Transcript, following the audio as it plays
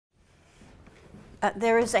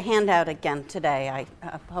There is a handout again today.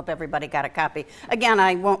 I hope everybody got a copy. Again,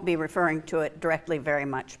 I won't be referring to it directly very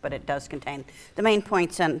much, but it does contain the main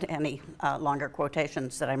points and any longer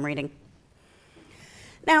quotations that I'm reading.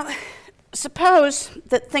 Now, suppose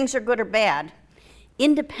that things are good or bad,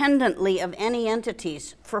 independently of any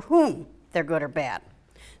entities for whom they're good or bad.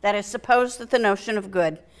 That is, suppose that the notion of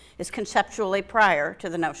good is conceptually prior to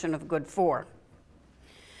the notion of good for.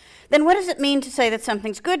 Then what does it mean to say that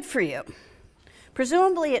something's good for you?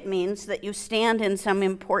 Presumably it means that you stand in some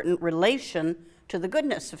important relation to the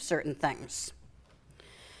goodness of certain things.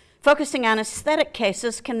 Focusing on aesthetic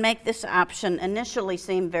cases can make this option initially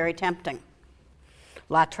seem very tempting.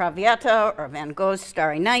 La Traviata or Van Gogh's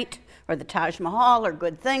Starry Night or the Taj Mahal are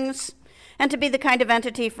good things, and to be the kind of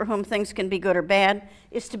entity for whom things can be good or bad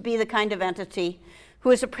is to be the kind of entity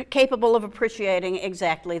who is capable of appreciating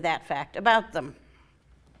exactly that fact about them.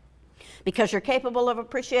 Because you're capable of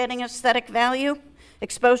appreciating aesthetic value,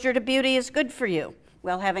 exposure to beauty is good for you,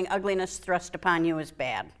 while having ugliness thrust upon you is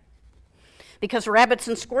bad. Because rabbits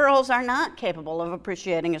and squirrels are not capable of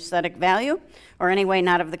appreciating aesthetic value, or anyway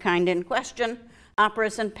not of the kind in question,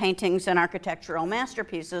 operas and paintings and architectural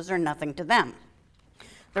masterpieces are nothing to them.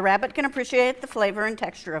 The rabbit can appreciate the flavor and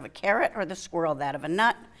texture of a carrot, or the squirrel that of a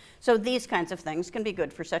nut, so these kinds of things can be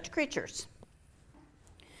good for such creatures.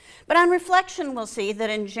 But on reflection, we'll see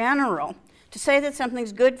that in general, to say that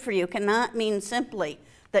something's good for you cannot mean simply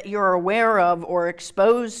that you're aware of or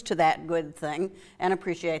exposed to that good thing and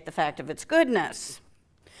appreciate the fact of its goodness.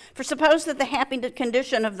 For suppose that the happy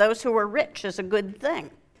condition of those who are rich is a good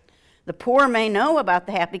thing. The poor may know about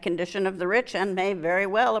the happy condition of the rich and may very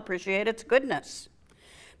well appreciate its goodness.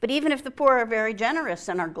 But even if the poor are very generous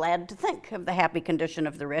and are glad to think of the happy condition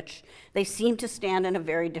of the rich, they seem to stand in a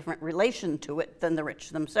very different relation to it than the rich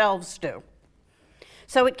themselves do.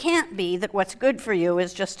 So it can't be that what's good for you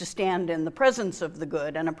is just to stand in the presence of the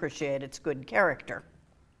good and appreciate its good character.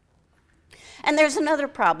 And there's another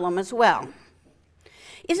problem as well.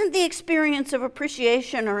 Isn't the experience of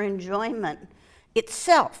appreciation or enjoyment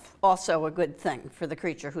itself also a good thing for the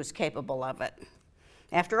creature who's capable of it?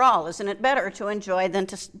 After all, isn't it better to enjoy than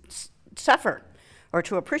to suffer, or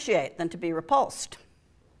to appreciate than to be repulsed?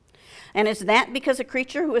 And is that because a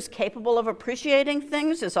creature who is capable of appreciating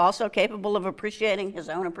things is also capable of appreciating his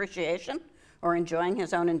own appreciation, or enjoying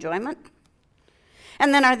his own enjoyment?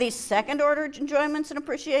 And then are these second-order enjoyments and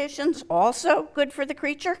appreciations also good for the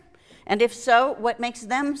creature? And if so, what makes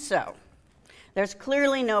them so? There's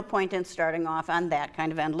clearly no point in starting off on that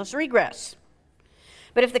kind of endless regress.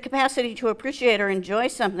 But if the capacity to appreciate or enjoy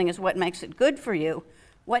something is what makes it good for you,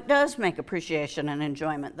 what does make appreciation and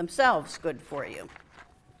enjoyment themselves good for you?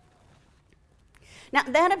 Now,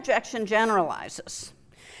 that objection generalizes.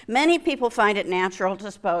 Many people find it natural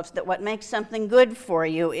to suppose that what makes something good for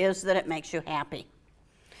you is that it makes you happy.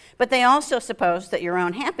 But they also suppose that your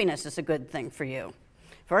own happiness is a good thing for you,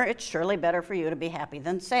 for it's surely better for you to be happy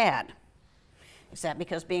than sad. Is that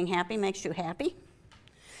because being happy makes you happy?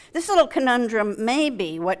 This little conundrum may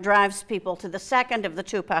be what drives people to the second of the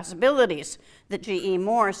two possibilities that G.E.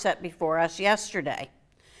 Moore set before us yesterday.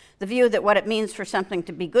 The view that what it means for something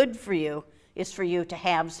to be good for you is for you to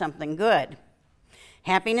have something good.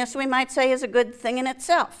 Happiness, we might say, is a good thing in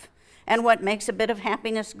itself, and what makes a bit of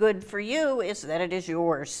happiness good for you is that it is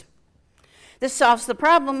yours. This solves the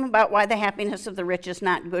problem about why the happiness of the rich is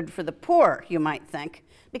not good for the poor, you might think,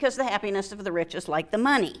 because the happiness of the rich is like the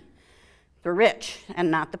money. The rich, and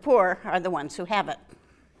not the poor, are the ones who have it.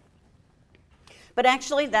 But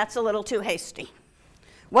actually, that's a little too hasty.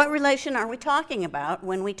 What relation are we talking about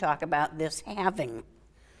when we talk about this having?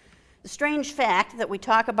 The strange fact that we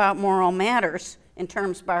talk about moral matters in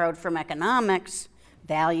terms borrowed from economics,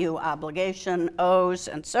 value, obligation, owes,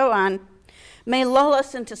 and so on, may lull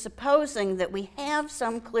us into supposing that we have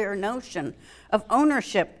some clear notion of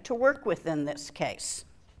ownership to work with in this case.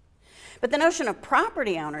 But the notion of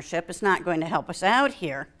property ownership is not going to help us out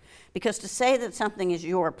here, because to say that something is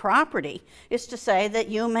your property is to say that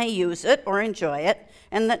you may use it or enjoy it,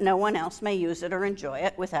 and that no one else may use it or enjoy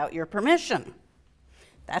it without your permission.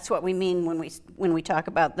 That's what we mean when we talk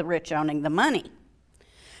about the rich owning the money.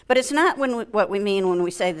 But it's not what we mean when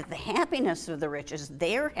we say that the happiness of the rich is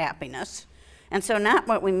their happiness, and so not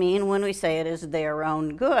what we mean when we say it is their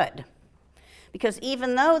own good. Because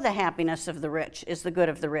even though the happiness of the rich is the good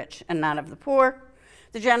of the rich and not of the poor,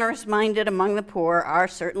 the generous-minded among the poor are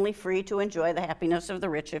certainly free to enjoy the happiness of the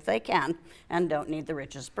rich if they can, and don't need the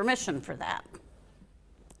rich's permission for that.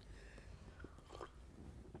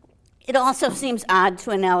 It also seems odd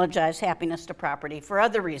to analogize happiness to property for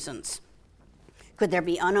other reasons. Could there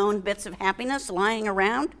be unowned bits of happiness lying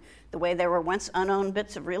around, the way there were once unowned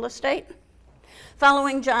bits of real estate?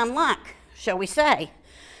 Following John Locke, shall we say,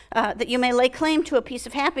 that you may lay claim to a piece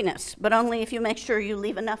of happiness, but only if you make sure you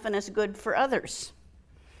leave enough in as good for others.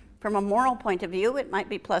 From a moral point of view, it might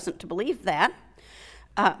be pleasant to believe that,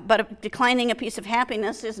 but declining a piece of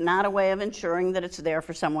happiness is not a way of ensuring that it's there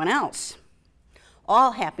for someone else.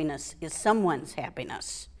 All happiness is someone's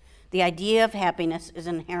happiness. The idea of happiness is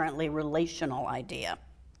an inherently relational idea.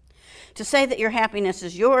 To say that your happiness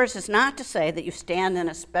is yours is not to say that you stand in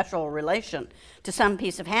a special relation to some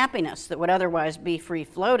piece of happiness that would otherwise be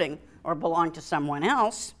free-floating or belong to someone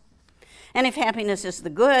else. And if happiness is the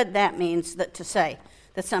good, that means that to say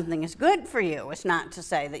that something is good for you is not to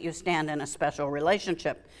say that you stand in a special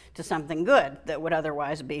relationship to something good that would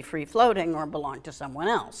otherwise be free-floating or belong to someone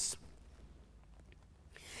else.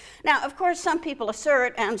 Now, of course, some people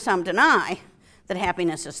assert and some deny that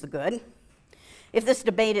happiness is the good. If this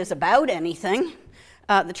debate is about anything,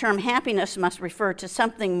 the term happiness must refer to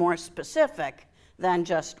something more specific than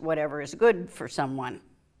just whatever is good for someone.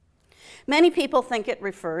 Many people think it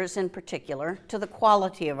refers in particular to the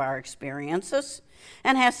quality of our experiences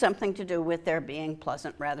and has something to do with their being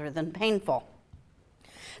pleasant rather than painful.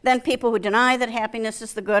 Then people who deny that happiness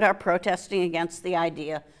is the good are protesting against the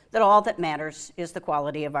idea that all that matters is the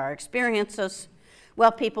quality of our experiences,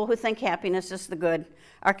 while people who think happiness is the good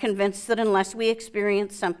are convinced that unless we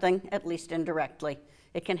experience something, at least indirectly,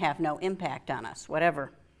 it can have no impact on us,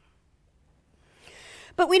 whatever.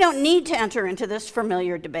 But we don't need to enter into this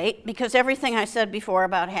familiar debate because everything I said before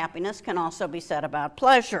about happiness can also be said about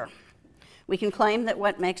pleasure. We can claim that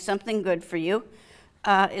what makes something good for you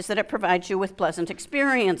is that it provides you with pleasant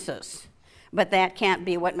experiences, but that can't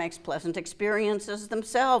be what makes pleasant experiences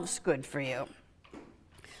themselves good for you.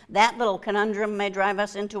 That little conundrum may drive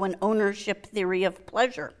us into an ownership theory of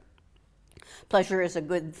pleasure. Pleasure is a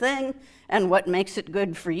good thing, and what makes it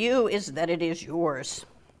good for you is that it is yours.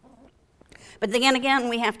 But then again,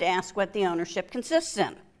 we have to ask what the ownership consists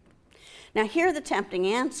in. Now, here the tempting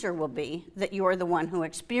answer will be that you're the one who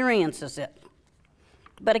experiences it.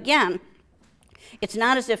 But again, it's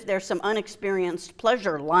not as if there's some unexperienced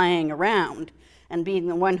pleasure lying around, and being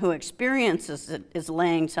the one who experiences it is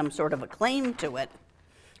laying some sort of a claim to it.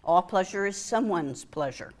 All pleasure is someone's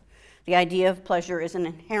pleasure. The idea of pleasure is an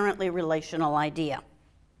inherently relational idea.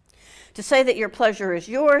 To say that your pleasure is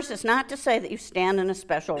yours is not to say that you stand in a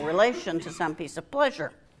special relation to some piece of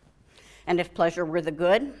pleasure. And if pleasure were the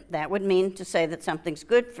good, that would mean to say that something's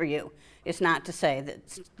good for you is not to say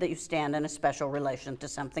that you stand in a special relation to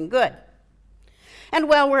something good. And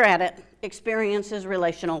while we're at it, experience is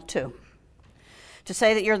relational too. To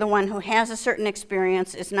say that you're the one who has a certain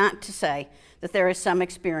experience is not to say that there is some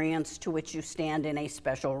experience to which you stand in a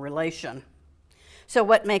special relation. So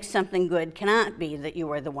what makes something good cannot be that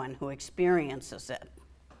you are the one who experiences it.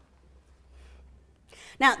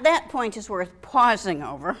 Now, that point is worth pausing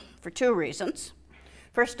over for two reasons.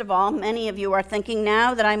 First of all, many of you are thinking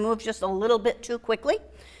now that I moved just a little bit too quickly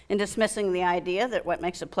in dismissing the idea that what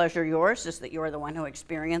makes a pleasure yours is that you're the one who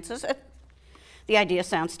experiences it. The idea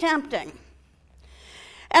sounds tempting.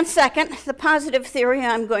 And second, the positive theory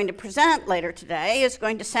I'm going to present later today is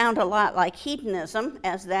going to sound a lot like hedonism,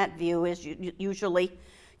 as that view is usually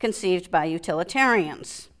conceived by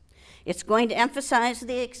utilitarians. It's going to emphasize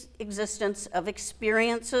the existence of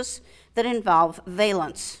experiences that involve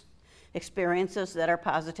valence, experiences that are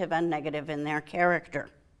positive and negative in their character.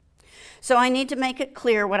 So I need to make it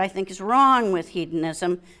clear what I think is wrong with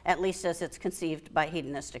hedonism, at least as it's conceived by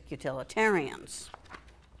hedonistic utilitarians.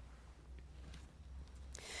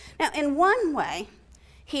 Now, in one way,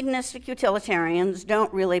 hedonistic utilitarians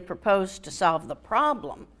don't really propose to solve the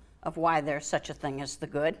problem of why there's such a thing as the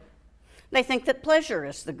good. They think that pleasure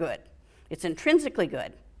is the good. It's intrinsically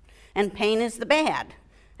good. And pain is the bad.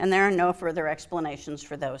 And there are no further explanations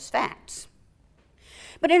for those facts.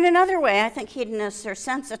 But in another way, I think hedonists are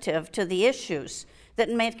sensitive to the issues that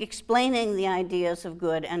make explaining the ideas of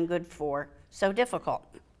good and good for so difficult.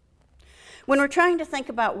 When we're trying to think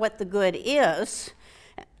about what the good is,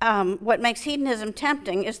 what makes hedonism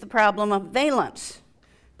tempting is the problem of valence.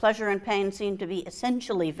 Pleasure and pain seem to be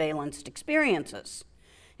essentially valenced experiences.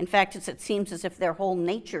 In fact, it seems as if their whole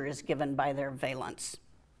nature is given by their valence.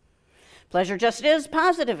 Pleasure just is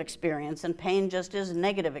positive experience, and pain just is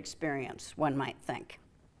negative experience, one might think.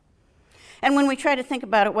 And when we try to think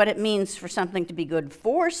about what it means for something to be good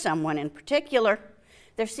for someone in particular,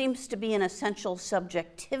 there seems to be an essential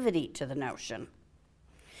subjectivity to the notion.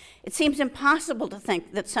 It seems impossible to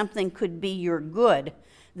think that something could be your good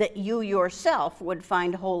that you yourself would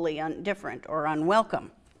find wholly indifferent or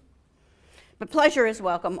unwelcome. But pleasure is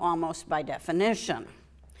welcome almost by definition.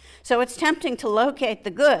 So it's tempting to locate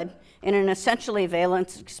the good in an essentially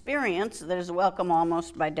valence experience that is welcome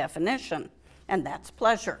almost by definition, and that's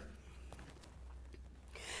pleasure.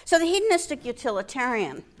 So the hedonistic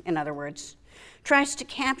utilitarian, in other words, tries to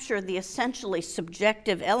capture the essentially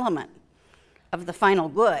subjective element of the final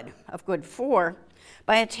good, of good for,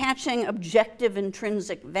 by attaching objective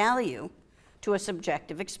intrinsic value to a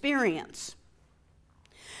subjective experience.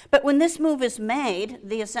 But when this move is made,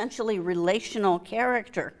 the essentially relational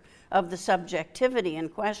character of the subjectivity in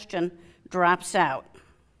question drops out,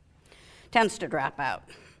 tends to drop out.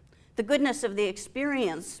 The goodness of the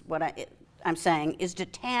experience, what I'm saying, is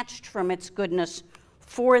detached from its goodness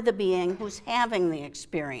for the being who's having the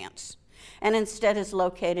experience, and instead is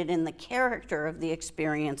located in the character of the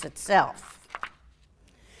experience itself.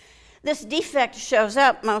 This defect shows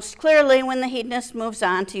up most clearly when the hedonist moves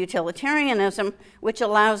on to utilitarianism, which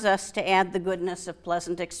allows us to add the goodness of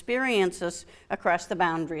pleasant experiences across the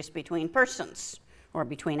boundaries between persons or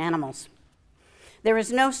between animals. There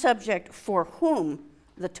is no subject for whom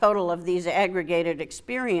the total of these aggregated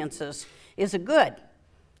experiences is a good,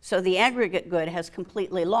 so the aggregate good has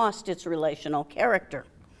completely lost its relational character.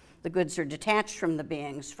 The goods are detached from the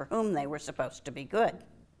beings for whom they were supposed to be good.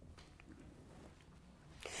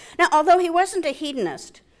 Now, although he wasn't a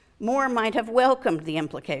hedonist, More might have welcomed the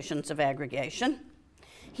implications of aggregation.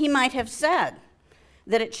 He might have said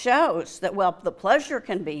that it shows that, well, the pleasure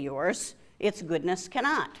can be yours, its goodness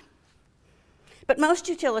cannot. But most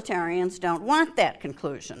utilitarians don't want that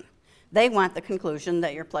conclusion. They want the conclusion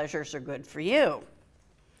that your pleasures are good for you.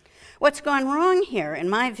 What's gone wrong here,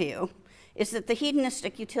 in my view, is that the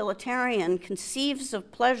hedonistic utilitarian conceives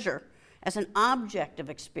of pleasure as an object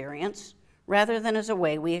of experience rather than as a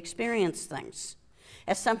way we experience things,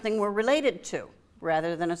 as something we're related to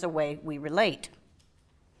rather than as a way we relate.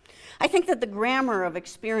 I think that the grammar of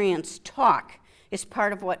experience talk is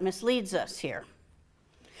part of what misleads us here.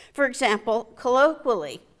 For example,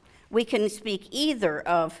 colloquially, we can speak either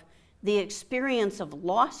of the experience of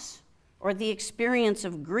loss or the experience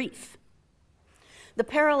of grief. The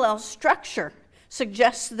parallel structure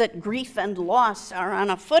suggests that grief and loss are on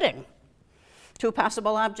a footing, two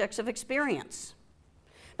possible objects of experience.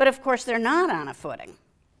 But of course, they're not on a footing.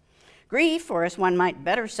 Grief, or as one might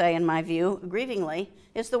better say in my view, grievingly,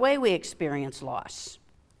 is the way we experience loss.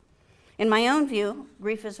 In my own view,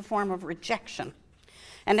 grief is a form of rejection.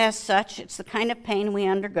 And as such, it's the kind of pain we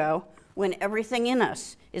undergo when everything in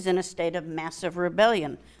us is in a state of massive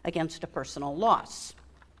rebellion against a personal loss.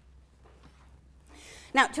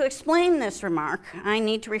 Now, to explain this remark, I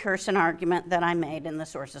need to rehearse an argument that I made in the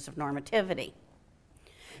Sources of Normativity.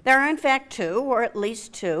 There are, in fact, two, or at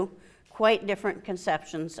least two, quite different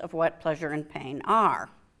conceptions of what pleasure and pain are.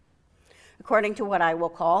 According to what I will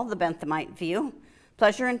call the Benthamite view,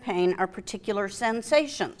 pleasure and pain are particular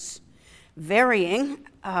sensations, varying,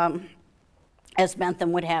 as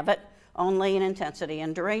Bentham would have it, only in intensity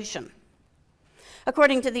and duration.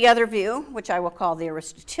 According to the other view, which I will call the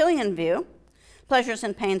Aristotelian view, pleasures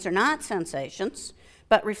and pains are not sensations,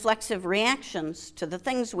 but reflexive reactions to the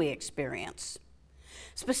things we experience.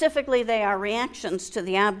 Specifically, they are reactions to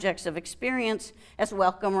the objects of experience as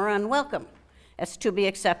welcome or unwelcome, as to be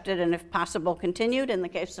accepted and if possible continued in the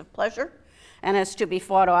case of pleasure, and as to be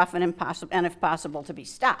fought off and if possible to be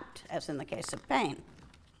stopped, as in the case of pain.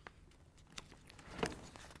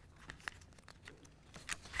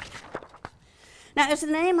 Now, as the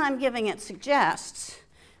name I'm giving it suggests,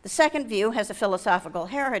 the second view has a philosophical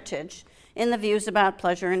heritage in the views about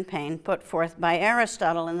pleasure and pain put forth by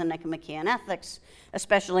Aristotle in the Nicomachean Ethics,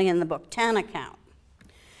 especially in the Book 10 account.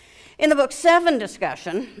 In the Book 7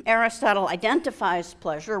 discussion, Aristotle identifies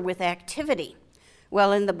pleasure with activity,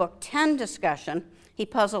 while in the Book 10 discussion, he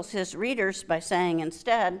puzzles his readers by saying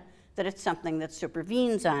instead that it's something that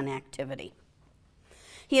supervenes on activity.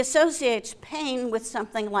 He associates pain with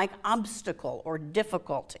something like obstacle or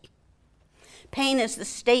difficulty. Pain is the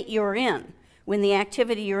state you're in when the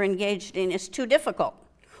activity you're engaged in is too difficult,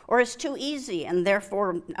 or is too easy and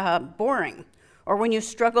therefore boring, or when you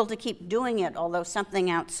struggle to keep doing it although something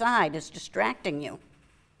outside is distracting you.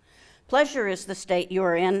 Pleasure is the state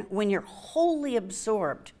you're in when you're wholly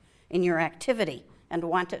absorbed in your activity and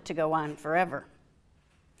want it to go on forever.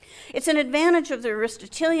 It's an advantage of the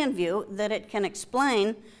Aristotelian view that it can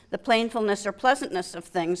explain the painfulness or pleasantness of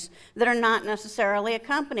things that are not necessarily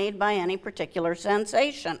accompanied by any particular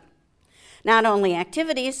sensation. Not only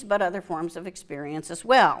activities, but other forms of experience as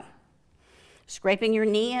well. Scraping your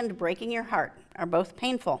knee and breaking your heart are both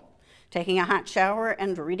painful. Taking a hot shower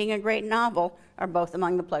and reading a great novel are both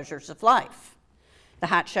among the pleasures of life. The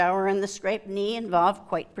hot shower and the scraped knee involve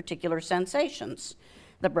quite particular sensations.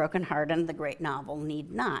 The broken heart and the great novel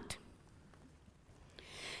need not.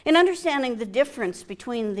 In understanding the difference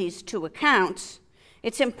between these two accounts,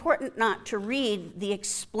 it's important not to read the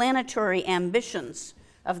explanatory ambitions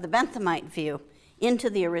of the Benthamite view into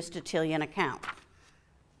the Aristotelian account.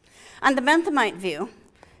 On the Benthamite view,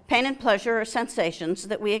 pain and pleasure are sensations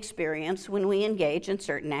that we experience when we engage in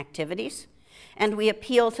certain activities, and we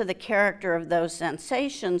appeal to the character of those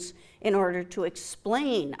sensations in order to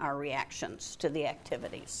explain our reactions to the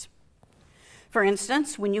activities. For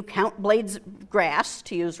instance, when you count blades of grass,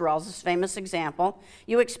 to use Rawls's famous example,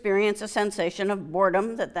 you experience a sensation of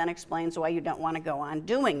boredom that then explains why you don't want to go on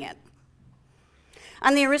doing it.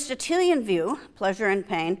 On the Aristotelian view, pleasure and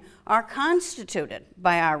pain are constituted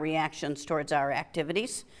by our reactions towards our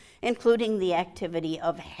activities, including the activity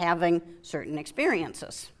of having certain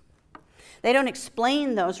experiences. They don't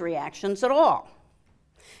explain those reactions at all.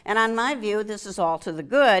 And on my view, this is all to the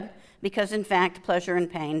good, because in fact, pleasure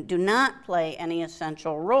and pain do not play any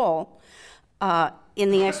essential role in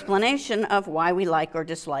the explanation of why we like or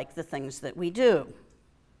dislike the things that we do.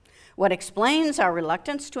 What explains our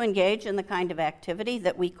reluctance to engage in the kind of activity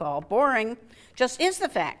that we call boring just is the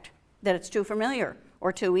fact that it's too familiar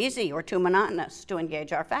or too easy or too monotonous to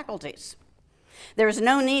engage our faculties. There is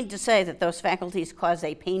no need to say that those faculties cause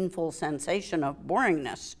a painful sensation of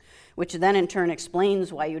boringness, which then in turn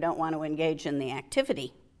explains why you don't want to engage in the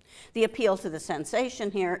activity. The appeal to the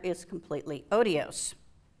sensation here is completely odious.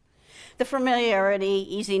 The familiarity,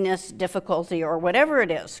 easiness, difficulty, or whatever it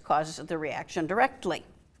is causes the reaction directly.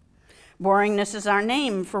 Boringness is our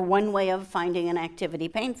name for one way of finding an activity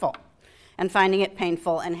painful, and finding it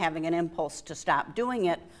painful and having an impulse to stop doing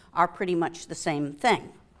it are pretty much the same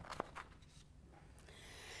thing.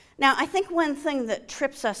 Now, I think one thing that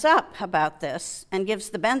trips us up about this and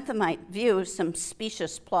gives the Benthamite view some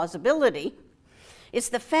specious plausibility is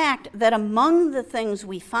the fact that among the things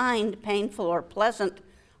we find painful or pleasant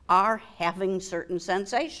are having certain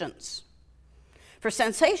sensations. For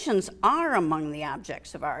sensations are among the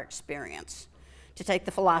objects of our experience. To take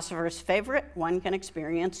the philosopher's favorite, one can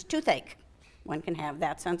experience toothache. One can have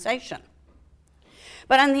that sensation.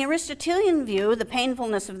 But on the Aristotelian view, the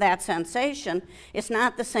painfulness of that sensation is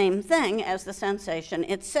not the same thing as the sensation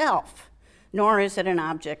itself, nor is it an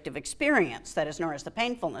object of experience. That is, nor is the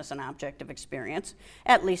painfulness an object of experience,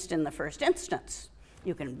 at least in the first instance.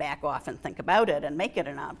 You can back off and think about it and make it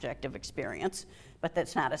an object of experience, but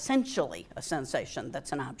that's not essentially a sensation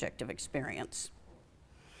that's an object of experience.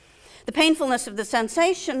 The painfulness of the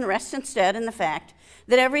sensation rests instead in the fact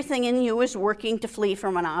that everything in you is working to flee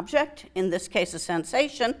from an object, in this case a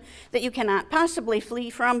sensation, that you cannot possibly flee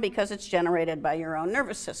from because it's generated by your own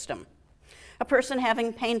nervous system. A person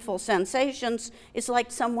having painful sensations is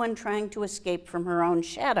like someone trying to escape from her own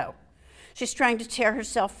shadow. She's trying to tear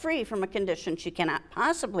herself free from a condition she cannot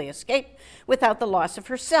possibly escape without the loss of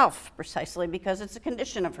herself, precisely because it's a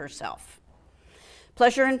condition of herself.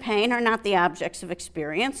 Pleasure and pain are not the objects of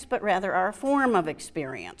experience, but rather are a form of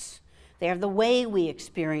experience. They are the way we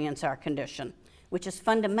experience our condition, which is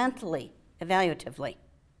fundamentally evaluatively.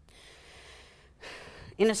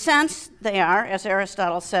 In a sense, they are, as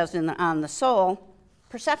Aristotle says on the Soul,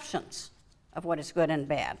 perceptions of what is good and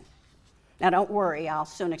bad. Now, don't worry, I'll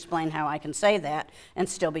soon explain how I can say that and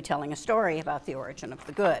still be telling a story about the origin of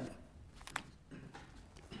the good.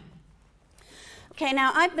 Okay,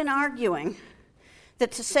 now I've been arguing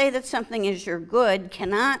that to say that something is your good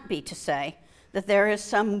cannot be to say that there is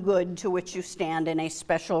some good to which you stand in a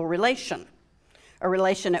special relation, a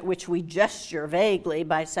relation at which we gesture vaguely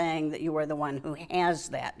by saying that you are the one who has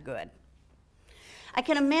that good. I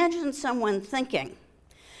can imagine someone thinking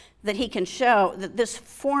that he can show that this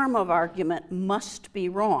form of argument must be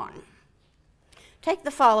wrong. Take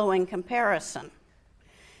the following comparison.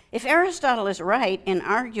 If Aristotle is right in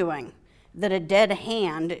arguing that a dead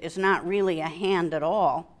hand is not really a hand at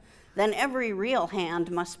all, then every real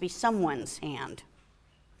hand must be someone's hand.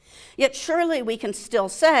 Yet surely we can still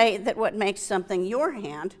say that what makes something your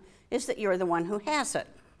hand is that you're the one who has it.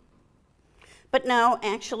 But no,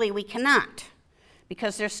 actually we cannot,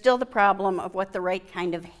 because there's still the problem of what the right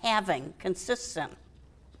kind of having consists in.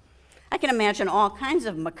 I can imagine all kinds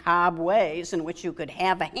of macabre ways in which you could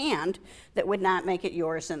have a hand that would not make it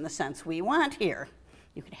yours in the sense we want here.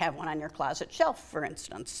 You could have one on your closet shelf, for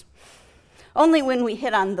instance. Only when we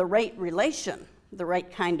hit on the right relation, the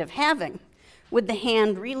right kind of having, would the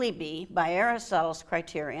hand really be, by Aristotle's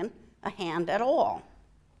criterion, a hand at all.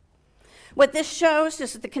 What this shows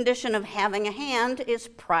is that the condition of having a hand is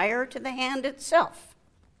prior to the hand itself.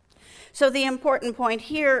 So the important point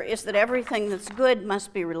here is that everything that's good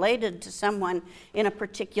must be related to someone in a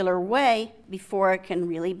particular way before it can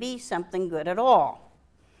really be something good at all.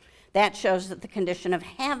 That shows that the condition of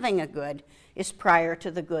having a good is prior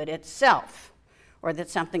to the good itself, or that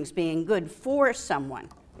something's being good for someone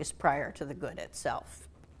is prior to the good itself.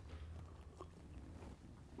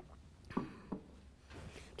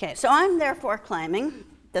 Okay, so I'm therefore claiming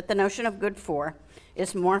that the notion of good for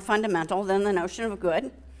is more fundamental than the notion of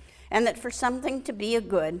good, and that for something to be a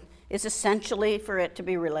good is essentially for it to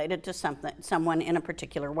be related to someone in a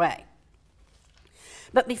particular way.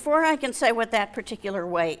 But before I can say what that particular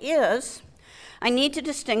way is, I need to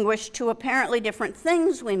distinguish two apparently different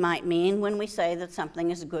things we might mean when we say that something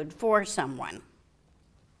is good for someone.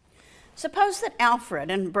 Suppose that Alfred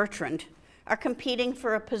and Bertrand are competing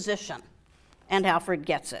for a position, and Alfred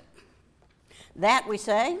gets it. That, we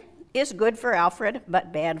say, is good for Alfred,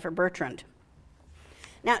 but bad for Bertrand.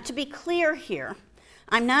 Now, to be clear here,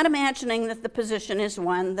 I'm not imagining that the position is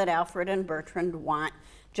one that Alfred and Bertrand want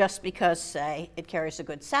just because, say, it carries a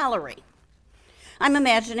good salary. I'm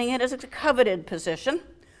imagining it as a coveted position,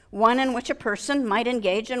 one in which a person might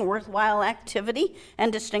engage in worthwhile activity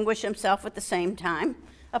and distinguish himself at the same time,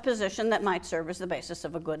 a position that might serve as the basis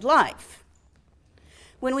of a good life.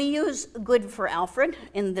 When we use good for Alfred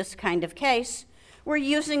in this kind of case, we're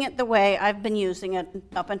using it the way I've been using it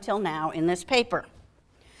up until now in this paper.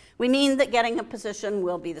 We mean that getting a position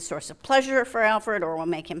will be the source of pleasure for Alfred, or will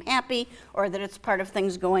make him happy, or that it's part of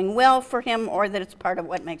things going well for him, or that it's part of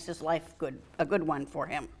what makes his life a good one for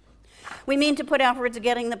him. We mean to put Alfred's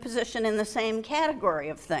getting the position in the same category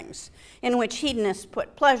of things, in which hedonists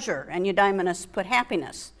put pleasure and eudaimonists put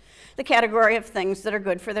happiness, the category of things that are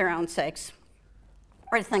good for their own sakes,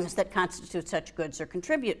 or things that constitute such goods or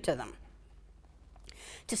contribute to them.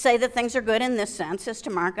 To say that things are good in this sense is to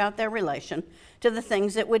mark out their relation to the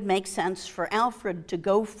things that would make sense for Alfred to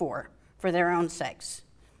go for their own sakes.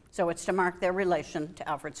 So it's to mark their relation to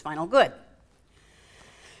Alfred's final good.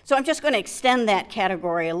 So I'm just going to extend that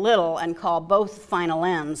category a little and call both final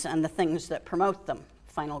ends and the things that promote them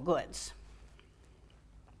final goods.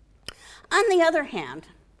 On the other hand,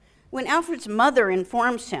 when Alfred's mother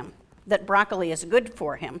informs him that broccoli is good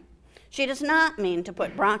for him, she does not mean to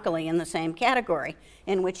put broccoli in the same category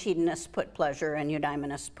in which hedonists put pleasure and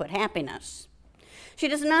eudaimonists put happiness. She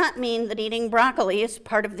does not mean that eating broccoli is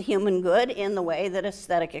part of the human good in the way that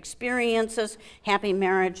aesthetic experiences, happy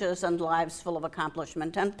marriages, and lives full of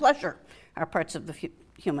accomplishment and pleasure are parts of the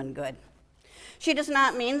human good. She does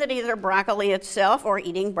not mean that either broccoli itself or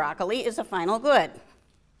eating broccoli is a final good.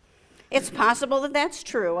 It's possible that that's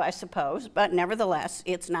true, I suppose, but nevertheless,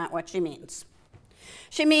 it's not what she means.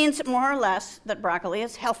 She means more or less that broccoli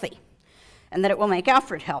is healthy and that it will make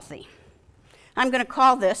Alfred healthy. I'm going to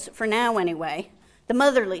call this, for now anyway, the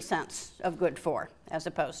motherly sense of good for, as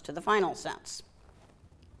opposed to the final sense.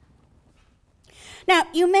 Now,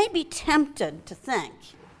 you may be tempted to think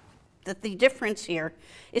that the difference here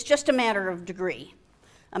is just a matter of degree,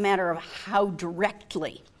 a matter of how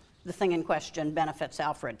directly the thing in question benefits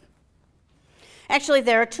Alfred. Actually,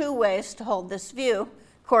 there are two ways to hold this view,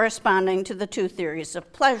 corresponding to the two theories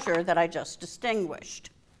of pleasure that I just distinguished.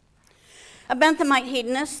 A benthamite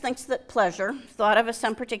hedonist thinks that pleasure, thought of as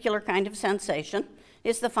some particular kind of sensation,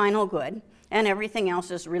 is the final good, and everything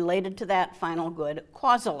else is related to that final good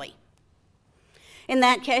causally. In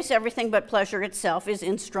that case, everything but pleasure itself is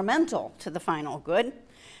instrumental to the final good,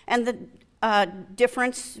 and the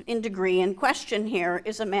difference in degree in question here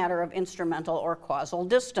is a matter of instrumental or causal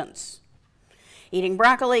distance. Eating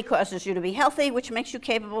broccoli causes you to be healthy, which makes you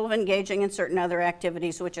capable of engaging in certain other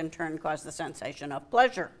activities, which in turn cause the sensation of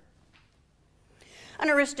pleasure. An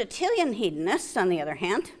Aristotelian hedonist, on the other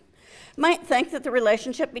hand, might think that the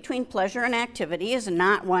relationship between pleasure and activity is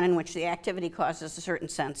not one in which the activity causes a certain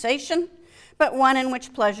sensation, but one in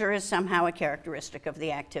which pleasure is somehow a characteristic of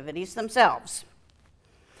the activities themselves.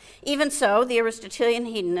 Even so, the Aristotelian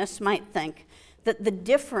hedonist might think that the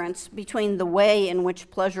difference between the way in which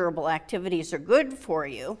pleasurable activities are good for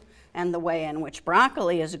you and the way in which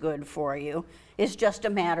broccoli is good for you is just a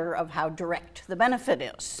matter of how direct the benefit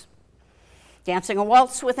is. Dancing a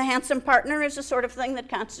waltz with a handsome partner is the sort of thing that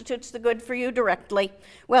constitutes the good for you directly.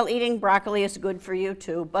 Well, eating broccoli is good for you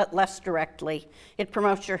too, but less directly. It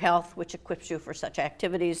promotes your health, which equips you for such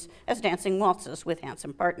activities as dancing waltzes with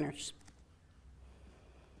handsome partners.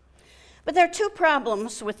 But there are two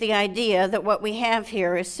problems with the idea that what we have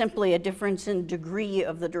here is simply a difference in degree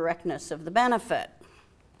of the directness of the benefit.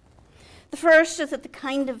 The first is that the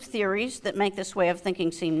kind of theories that make this way of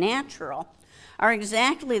thinking seem natural are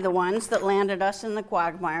exactly the ones that landed us in the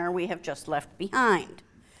quagmire we have just left behind.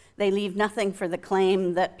 They leave nothing for the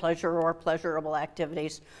claim that pleasure or pleasurable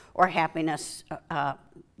activities or happiness are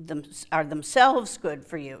themselves good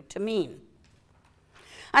for you to mean.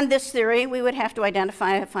 On this theory, we would have to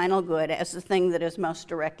identify a final good as the thing that is most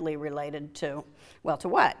directly related to, well, to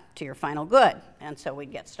what? To your final good. And so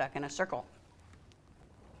we'd get stuck in a circle.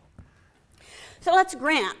 So let's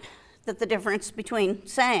grant that the difference between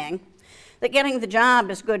saying that getting the job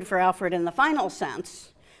is good for Alfred in the final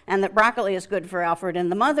sense and that broccoli is good for Alfred in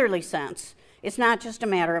the motherly sense is not just a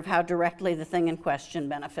matter of how directly the thing in question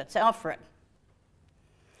benefits Alfred.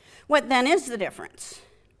 What then is the difference?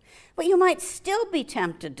 Well, you might still be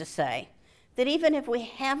tempted to say that even if we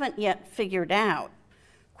haven't yet figured out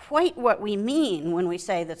quite what we mean when we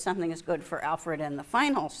say that something is good for Alfred in the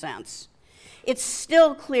final sense, it's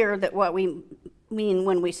still clear that what we mean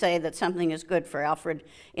when we say that something is good for Alfred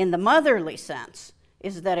in the motherly sense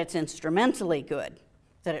is that it's instrumentally good,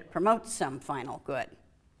 that it promotes some final good.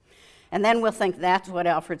 And then we'll think that's what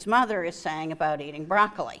Alfred's mother is saying about eating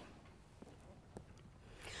broccoli.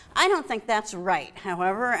 I don't think that's right,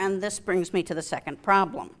 however, and this brings me to the second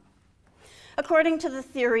problem. According to the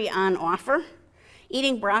theory on offer,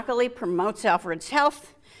 eating broccoli promotes Alfred's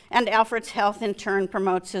health, and Alfred's health in turn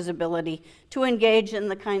promotes his ability to engage in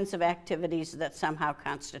the kinds of activities that somehow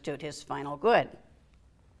constitute his final good.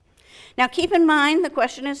 Now keep in mind, the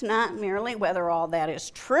question is not merely whether all that is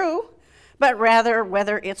true, but rather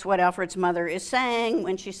whether it's what Alfred's mother is saying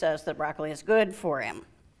when she says that broccoli is good for him.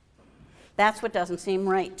 That's what doesn't seem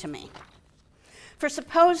right to me. For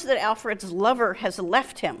suppose that Alfred's lover has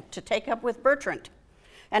left him to take up with Bertrand,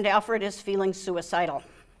 and Alfred is feeling suicidal.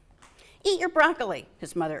 Eat your broccoli,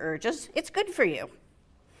 his mother urges. It's good for you.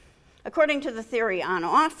 According to the theory on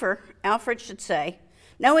offer, Alfred should say,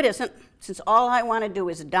 no, it isn't. Since all I want to do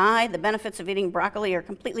is die, the benefits of eating broccoli are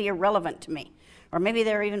completely irrelevant to me. Or maybe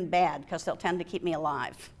they're even bad because they'll tend to keep me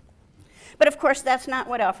alive. But of course, that's not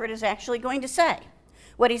what Alfred is actually going to say.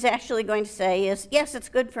 What he's actually going to say is, yes, it's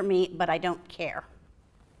good for me, but I don't care.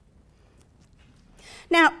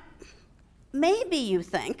 Now, maybe you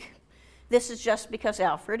think this is just because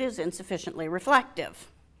Alfred is insufficiently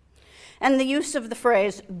reflective. And the use of the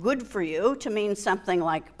phrase good for you to mean something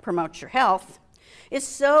like promote your health is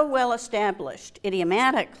so well established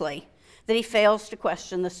idiomatically that he fails to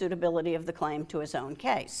question the suitability of the claim to his own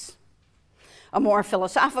case. A more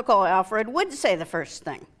philosophical Alfred would say the first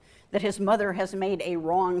thing, that his mother has made a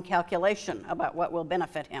wrong calculation about what will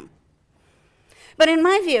benefit him. But in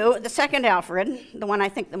my view, the second Alfred, the one I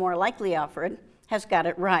think the more likely Alfred, has got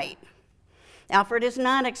it right. Alfred is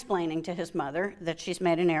not explaining to his mother that she's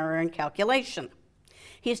made an error in calculation.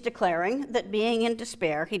 He's declaring that being in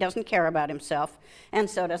despair, he doesn't care about himself, and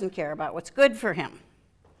so doesn't care about what's good for him.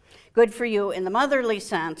 Good for you in the motherly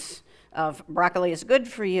sense of broccoli is good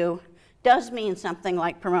for you does mean something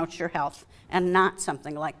like promote your health and not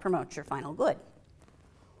something like promote your final good.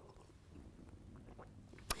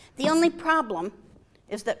 The only problem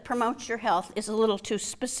is that promote your health is a little too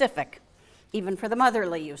specific, even for the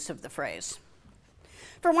motherly use of the phrase.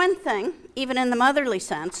 For one thing, even in the motherly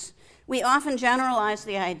sense, we often generalize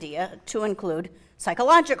the idea to include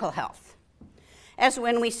psychological health, as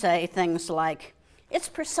when we say things like, it's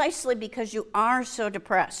precisely because you are so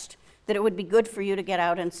depressed that it would be good for you to get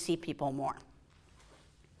out and see people more.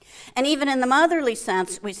 And even in the motherly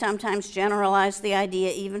sense, we sometimes generalize the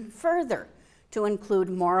idea even further to include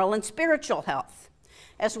moral and spiritual health,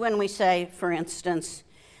 as when we say, for instance,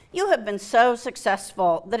 you have been so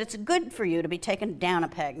successful that it's good for you to be taken down a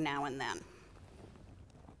peg now and then.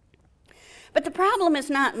 But the problem is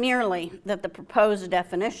not merely that the proposed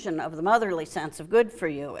definition of the motherly sense of good for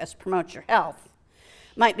you as promote your health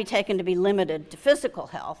might be taken to be limited to physical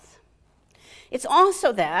health. It's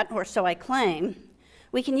also that, or so I claim,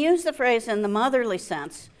 we can use the phrase in the motherly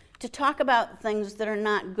sense to talk about things that are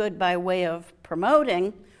not good by way of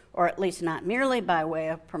promoting, or at least not merely by way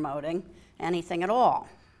of promoting, anything at all.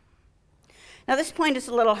 Now this point is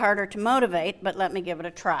a little harder to motivate, but let me give it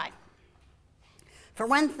a try. For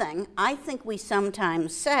one thing, I think we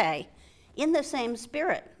sometimes say, in the same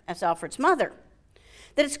spirit as Alfred's mother,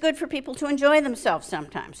 that it's good for people to enjoy themselves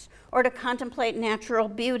sometimes, or to contemplate natural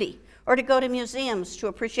beauty, or to go to museums to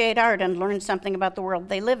appreciate art and learn something about the world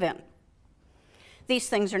they live in. These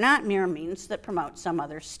things are not mere means that promote some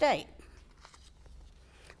other state.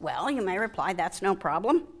 Well, you may reply, that's no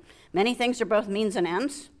problem. Many things are both means and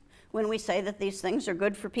ends. When we say that these things are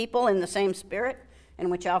good for people in the same spirit in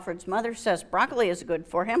which Alfred's mother says broccoli is good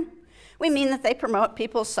for him, we mean that they promote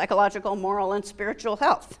people's psychological, moral, and spiritual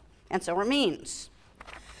health, and so are means.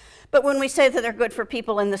 But when we say that they're good for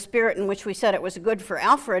people in the spirit in which we said it was good for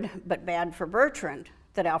Alfred, but bad for Bertrand,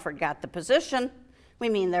 that Alfred got the position, we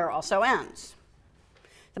mean they're also ends.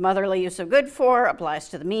 The motherly use of good for applies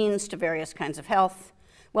to the means to various kinds of health,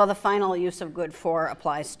 while the final use of good for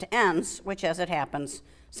applies to ends, which, as it happens,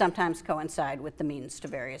 sometimes coincide with the means to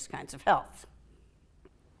various kinds of health.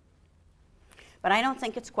 But I don't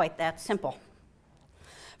think it's quite that simple.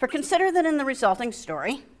 For consider that in the resulting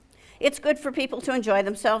story, it's good for people to enjoy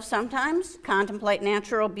themselves sometimes, contemplate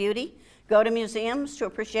natural beauty, go to museums to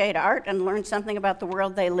appreciate art and learn something about the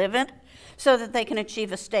world they live in, so that they can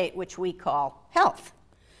achieve a state which we call health,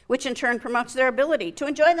 which in turn promotes their ability to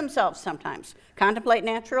enjoy themselves sometimes, contemplate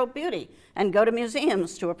natural beauty, and go to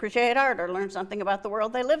museums to appreciate art or learn something about the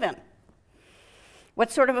world they live in.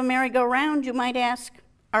 What sort of a merry-go-round, you might ask,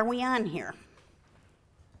 are we on here?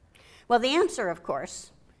 Well, the answer, of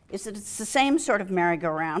course, is that it's the same sort of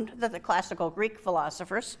merry-go-round that the classical Greek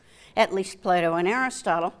philosophers, at least Plato and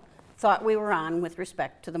Aristotle, thought we were on with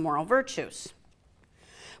respect to the moral virtues.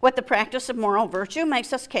 What the practice of moral virtue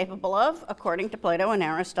makes us capable of, according to Plato and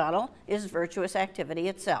Aristotle, is virtuous activity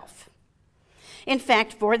itself. In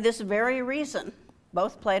fact, for this very reason,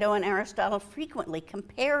 both Plato and Aristotle frequently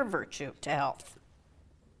compare virtue to health.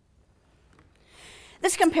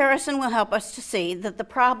 This comparison will help us to see that the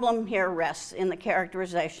problem here rests in the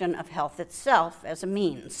characterization of health itself as a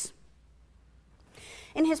means.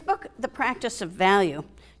 In his book, The Practice of Value,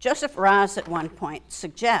 Joseph Raz at one point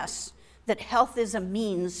suggests that health is a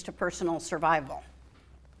means to personal survival.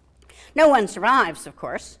 No one survives, of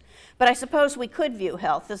course, but I suppose we could view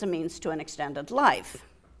health as a means to an extended life.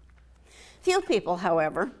 Few people,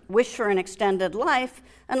 however, wish for an extended life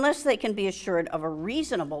unless they can be assured of a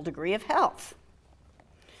reasonable degree of health.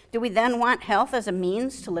 Do we then want health as a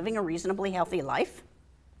means to living a reasonably healthy life?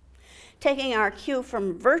 Taking our cue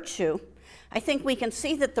from virtue, I think we can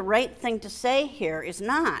see that the right thing to say here is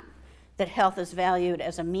not that health is valued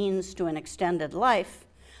as a means to an extended life,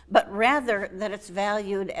 but rather that it's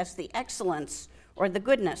valued as the excellence or the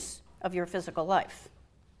goodness of your physical life.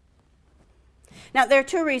 Now, there are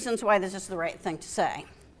two reasons why this is the right thing to say.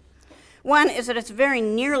 One is that it's very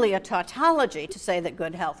nearly a tautology to say that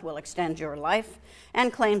good health will extend your life,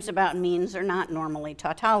 and claims about means are not normally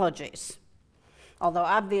tautologies. Although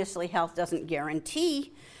obviously health doesn't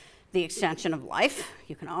guarantee the extension of life,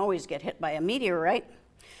 you can always get hit by a meteorite,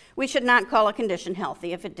 we should not call a condition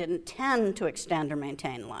healthy if it didn't tend to extend or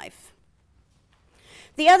maintain life.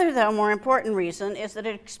 The other, though, more important reason is that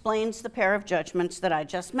it explains the pair of judgments that I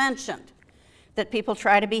just mentioned, that people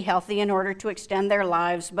try to be healthy in order to extend their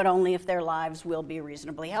lives, but only if their lives will be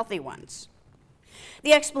reasonably healthy ones.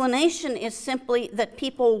 The explanation is simply that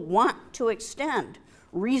people want to extend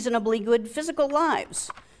reasonably good physical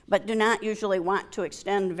lives, but do not usually want to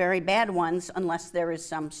extend very bad ones unless there is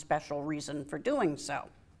some special reason for doing so.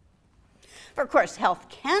 For, of course, health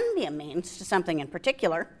can be a means to something in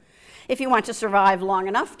particular. If you want to survive long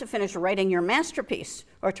enough to finish writing your masterpiece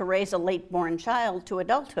or to raise a late-born child to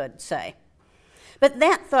adulthood, say. But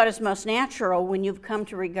that thought is most natural when you've come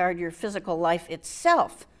to regard your physical life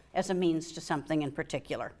itself as a means to something in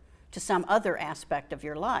particular, to some other aspect of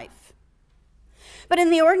your life. But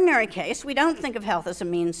in the ordinary case, we don't think of health as a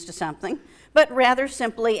means to something, but rather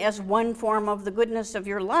simply as one form of the goodness of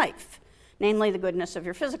your life, namely the goodness of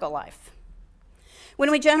your physical life. When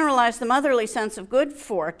we generalize the motherly sense of good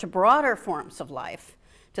for to broader forms of life,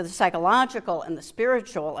 to the psychological and the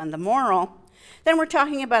spiritual and the moral, then we're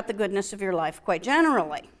talking about the goodness of your life quite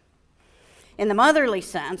generally. In the motherly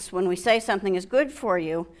sense, when we say something is good for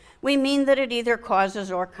you, we mean that it either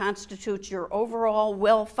causes or constitutes your overall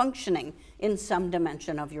well-functioning in some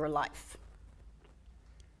dimension of your life.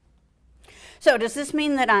 So does this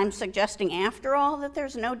mean that I'm suggesting, after all, that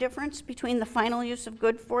there's no difference between the final use of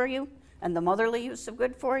good for you and the motherly use of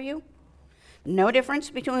good for you? No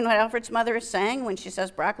difference between what Alfred's mother is saying when she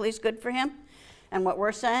says broccoli is good for him and what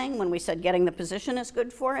we're saying when we said getting the position is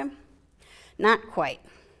good for him? Not quite.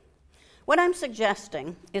 What I'm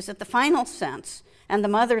suggesting is that the final sense and the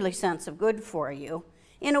motherly sense of good for you,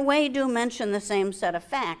 in a way, do mention the same set of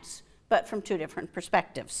facts, but from two different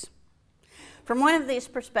perspectives. From one of these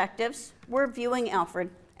perspectives, we're viewing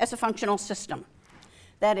Alfred as a functional system.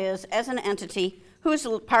 That is, as an entity whose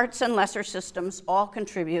parts and lesser systems all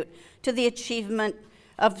contribute to the achievement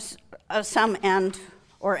of some end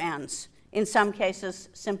or ends, in some cases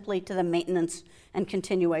simply to the maintenance and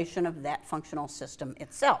continuation of that functional system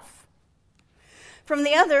itself. From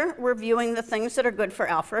the other, we're viewing the things that are good for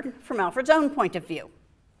Alfred from Alfred's own point of view.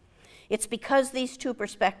 It's because these two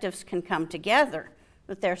perspectives can come together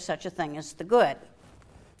that there's such a thing as the good.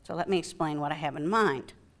 So let me explain what I have in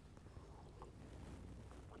mind.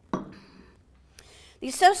 The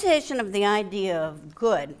association of the idea of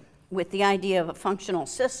good with the idea of a functional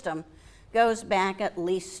system goes back at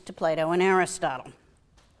least to Plato and Aristotle.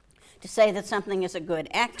 To say that something is a good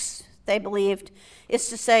X, they believed, is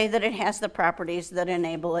to say that it has the properties that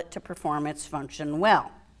enable it to perform its function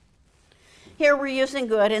well. Here we're using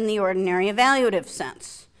good in the ordinary evaluative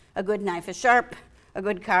sense. A good knife is sharp, a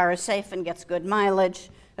good car is safe and gets good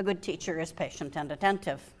mileage, a good teacher is patient and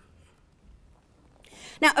attentive.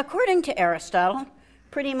 Now, according to Aristotle,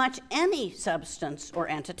 pretty much any substance or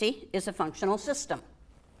entity is a functional system.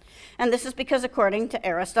 And this is because, according to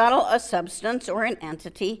Aristotle, a substance or an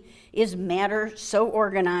entity is matter so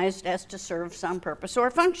organized as to serve some purpose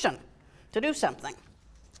or function, to do something.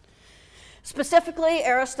 Specifically,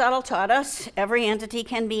 Aristotle taught us every entity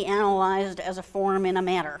can be analyzed as a form in a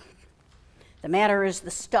matter. The matter is the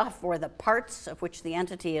stuff or the parts of which the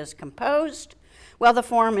entity is composed, while the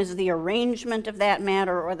form is the arrangement of that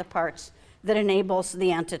matter or the parts that enables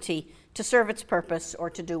the entity to serve its purpose or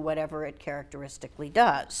to do whatever it characteristically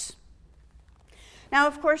does. Now,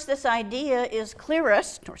 of course, this idea is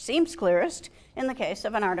clearest, or seems clearest, in the case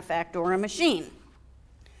of an artifact or a machine.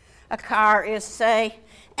 A car is, say,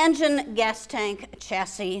 engine, gas tank,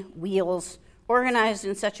 chassis, wheels, organized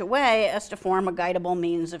in such a way as to form a guidable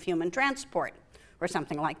means of human transport, or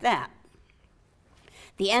something like that.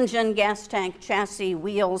 The engine, gas tank, chassis,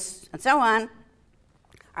 wheels, and so on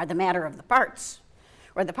are the matter of the parts,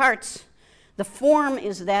 or the parts. The form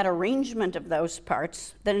is that arrangement of those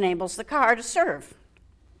parts that enables the car to serve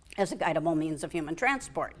as a guidable means of human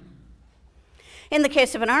transport. In the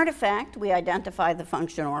case of an artifact, we identify the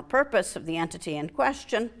function or purpose of the entity in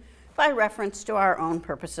question by reference to our own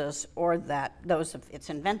purposes or those of its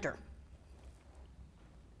inventor.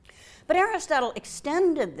 But Aristotle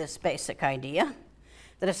extended this basic idea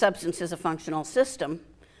that a substance is a functional system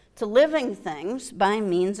to living things by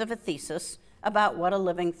means of a thesis about what a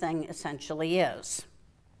living thing essentially is.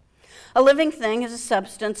 A living thing is a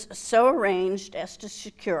substance so arranged as to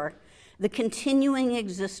secure the continuing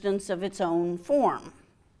existence of its own form.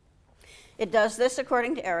 It does this,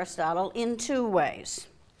 according to Aristotle, in two ways: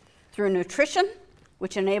 through nutrition,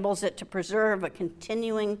 which enables it to preserve a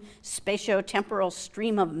continuing spatio-temporal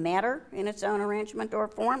stream of matter in its own arrangement or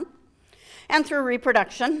form, and through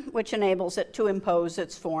reproduction, which enables it to impose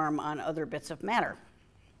its form on other bits of matter.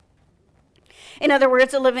 In other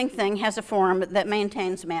words, a living thing has a form that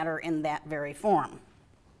maintains matter in that very form.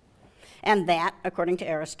 And that, according to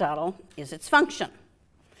Aristotle, is its function.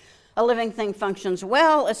 A living thing functions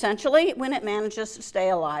well, essentially, when it manages to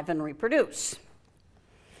stay alive and reproduce.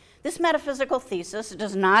 This metaphysical thesis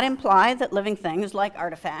does not imply that living things, like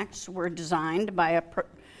artifacts, were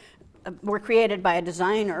created by a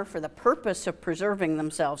designer for the purpose of preserving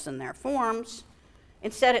themselves in their forms.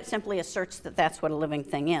 Instead, it simply asserts that that's what a living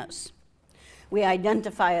thing is. We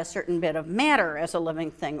identify a certain bit of matter as a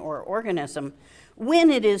living thing or organism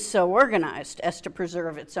when it is so organized as to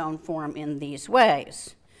preserve its own form in these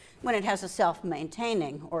ways, when it has a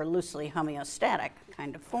self-maintaining or loosely homeostatic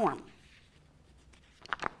kind of form.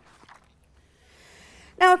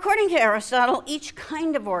 Now, according to Aristotle, each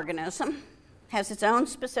kind of organism has its own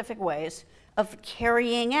specific ways of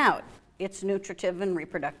carrying out its nutritive and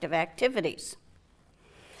reproductive activities,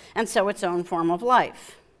 and so its own form of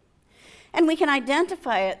life. And we can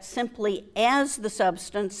identify it simply as the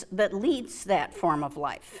substance that leads that form of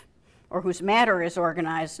life, or whose matter is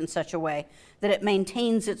organized in such a way that it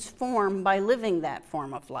maintains its form by living that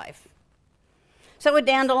form of life. So a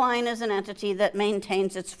dandelion is an entity that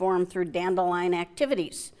maintains its form through dandelion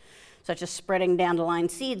activities, such as spreading dandelion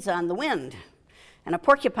seeds on the wind. And a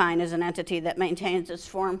porcupine is an entity that maintains its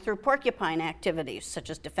form through porcupine activities, such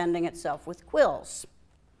as defending itself with quills.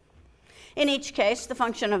 In each case, the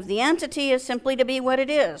function of the entity is simply to be what it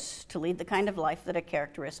is, to lead the kind of life that it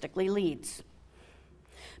characteristically leads.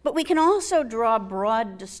 But we can also draw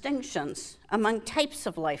broad distinctions among types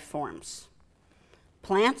of life forms.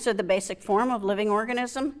 Plants are the basic form of living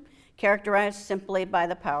organism, characterized simply by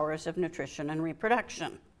the powers of nutrition and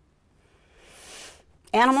reproduction.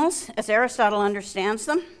 Animals, as Aristotle understands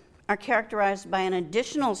them, are characterized by an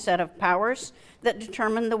additional set of powers that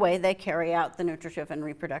determine the way they carry out the nutritive and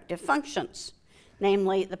reproductive functions,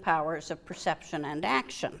 namely the powers of perception and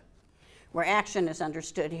action, where action is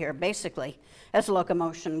understood here basically as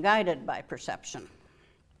locomotion guided by perception.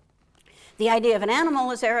 The idea of an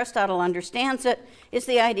animal, as Aristotle understands it, is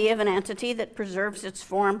the idea of an entity that preserves its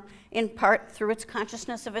form in part through its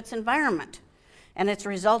consciousness of its environment and its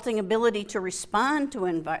resulting ability to respond to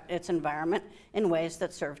its environment in ways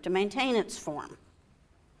that serve to maintain its form.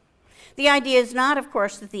 The idea is not, of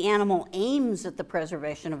course, that the animal aims at the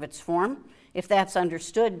preservation of its form, if that's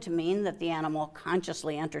understood to mean that the animal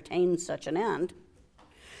consciously entertains such an end.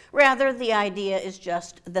 Rather, the idea is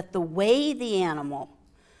just that the way the animal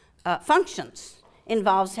functions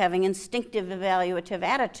involves having instinctive evaluative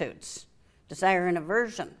attitudes, desire and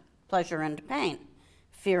aversion, pleasure and pain,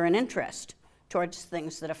 fear and interest, towards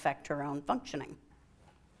things that affect her own functioning.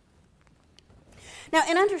 Now,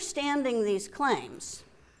 in understanding these claims,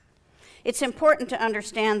 it's important to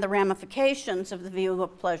understand the ramifications of the view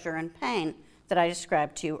of pleasure and pain that I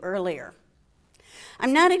described to you earlier.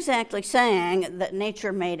 I'm not exactly saying that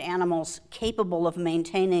nature made animals capable of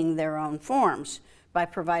maintaining their own forms by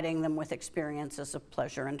providing them with experiences of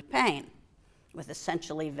pleasure and pain, with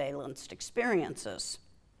essentially valenced experiences.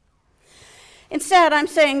 Instead, I'm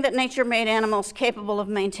saying that nature made animals capable of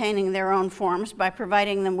maintaining their own forms by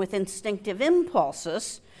providing them with instinctive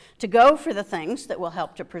impulses to go for the things that will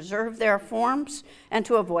help to preserve their forms and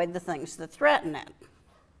to avoid the things that threaten it.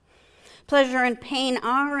 Pleasure and pain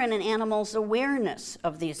are in an animal's awareness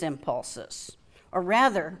of these impulses, or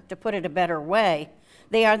rather, to put it a better way,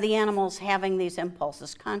 they are the animals having these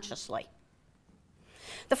impulses consciously.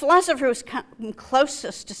 The philosopher who's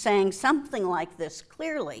closest to saying something like this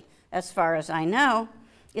clearly, as far as I know,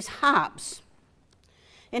 is Hobbes.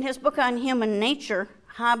 In his book on human nature,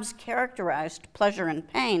 Hobbes characterized pleasure and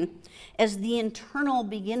pain as the internal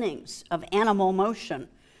beginnings of animal motion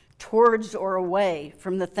towards or away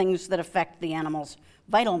from the things that affect the animal's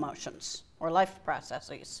vital motions or life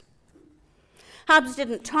processes. Hobbes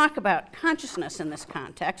didn't talk about consciousness in this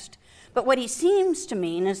context, but what he seems to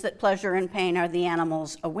mean is that pleasure and pain are the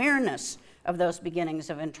animal's awareness of those beginnings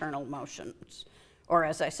of internal motions. Or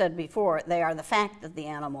as I said before, they are the fact that the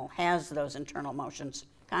animal has those internal motions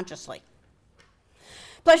consciously.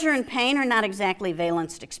 Pleasure and pain are not exactly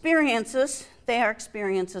valenced experiences, they are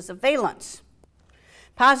experiences of valence.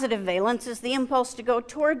 Positive valence is the impulse to go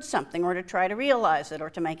towards something or to try to realize it or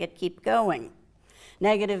to make it keep going.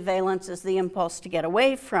 Negative valence is the impulse to get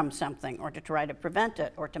away from something or to try to prevent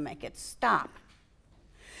it or to make it stop.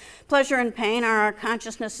 Pleasure and pain are our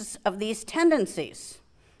consciousness of these tendencies,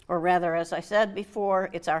 or rather, as I said before,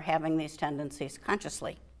 it's our having these tendencies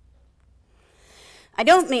consciously. I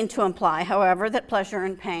don't mean to imply, however, that pleasure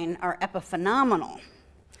and pain are epiphenomenal.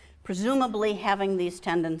 Presumably, having these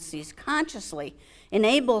tendencies consciously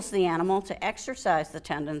enables the animal to exercise the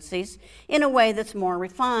tendencies in a way that's more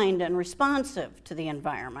refined and responsive to the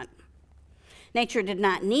environment. Nature did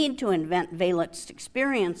not need to invent valenced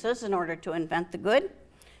experiences in order to invent the good.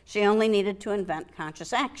 She only needed to invent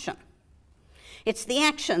conscious action. It's the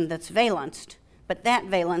action that's valenced, but that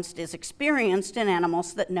valenced is experienced in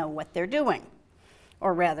animals that know what they're doing,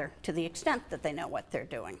 or rather, to the extent that they know what they're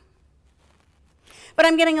doing. But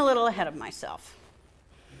I'm getting a little ahead of myself.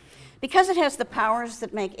 Because it has the powers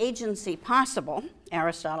that make agency possible,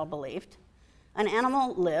 Aristotle believed, an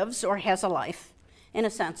animal lives or has a life in a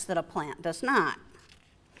sense that a plant does not.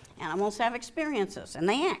 Animals have experiences, and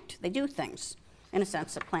they act, they do things, in a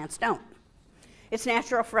sense that plants don't. It's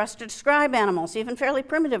natural for us to describe animals, even fairly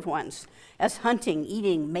primitive ones, as hunting,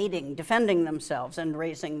 eating, mating, defending themselves, and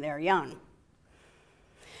raising their young.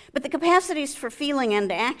 But the capacities for feeling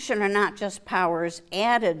and action are not just powers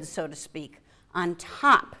added, so to speak, on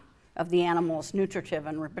top of the animal's nutritive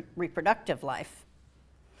and reproductive life.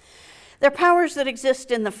 They're powers that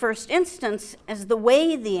exist in the first instance as the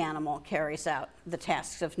way the animal carries out the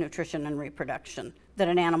tasks of nutrition and reproduction that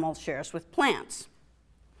an animal shares with plants.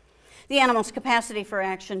 The animal's capacity for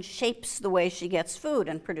action shapes the way she gets food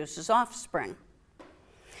and produces offspring.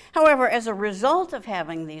 However, as a result of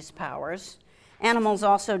having these powers, animals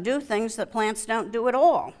also do things that plants don't do at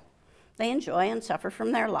all. They enjoy and suffer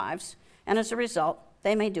from their lives, and as a result,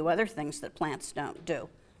 they may do other things that plants don't do,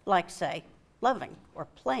 like, say, loving or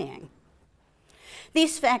playing.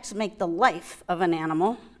 These facts make the life of an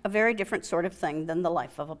animal a very different sort of thing than the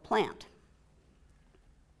life of a plant.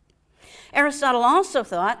 Aristotle also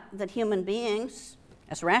thought that human beings,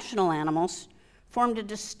 as rational animals, formed a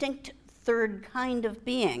distinct third kind of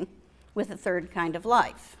being with a third kind of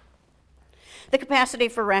life. The capacity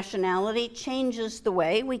for rationality changes the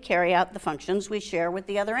way we carry out the functions we share with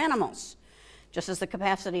the other animals, just as the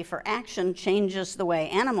capacity for action changes the way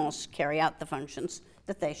animals carry out the functions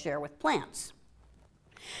that they share with plants.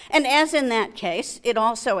 And as in that case, it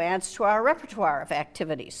also adds to our repertoire of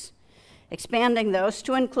activities, expanding those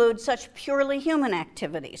to include such purely human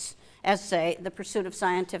activities as, say, the pursuit of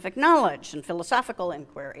scientific knowledge and philosophical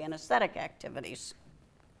inquiry and aesthetic activities.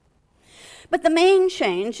 But the main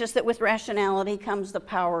change is that with rationality comes the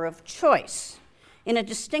power of choice in a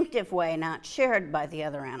distinctive way not shared by the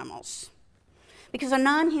other animals. Because a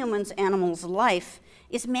non-human animal's life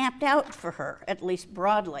is mapped out for her, at least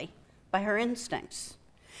broadly, by her instincts.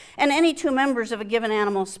 And any two members of a given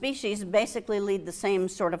animal species basically lead the same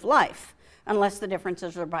sort of life, unless the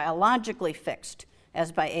differences are biologically fixed,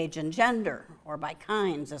 as by age and gender, or by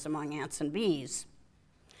kinds, as among ants and bees.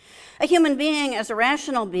 A human being, as a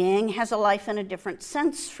rational being, has a life in a different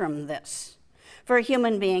sense from this. For a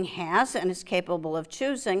human being has and is capable of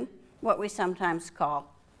choosing what we sometimes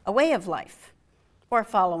call a way of life, or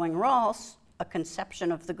following Rawls, a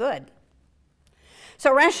conception of the good.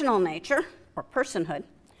 So rational nature, or personhood,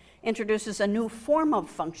 introduces a new form of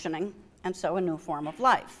functioning, and so a new form of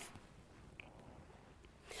life.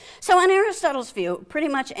 So in Aristotle's view, pretty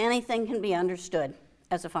much anything can be understood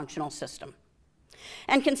as a functional system.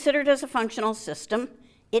 And considered as a functional system,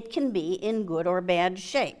 it can be in good or bad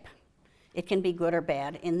shape. It can be good or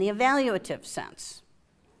bad in the evaluative sense.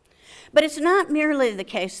 But it's not merely the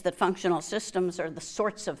case that functional systems are the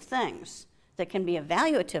sorts of things that can be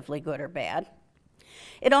evaluatively good or bad.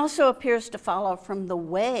 It also appears to follow from the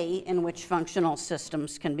way in which functional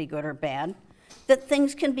systems can be good or bad that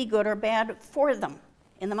things can be good or bad for them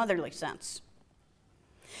in the motherly sense.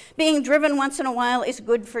 Being driven once in a while is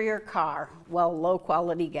good for your car, while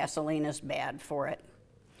low-quality gasoline is bad for it.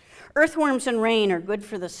 Earthworms and rain are good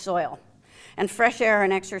for the soil, and fresh air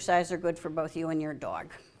and exercise are good for both you and your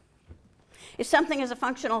dog. If something is a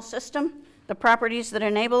functional system, the properties that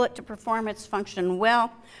enable it to perform its function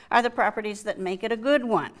well are the properties that make it a good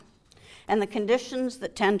one, and the conditions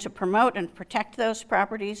that tend to promote and protect those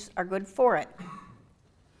properties are good for it.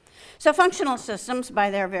 So functional systems, by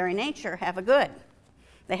their very nature, have a good.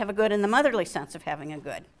 They have a good in the motherly sense of having a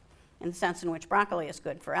good, in the sense in which broccoli is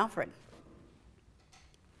good for Alfred.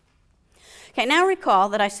 Okay, now recall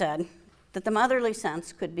that I said that the motherly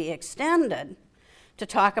sense could be extended to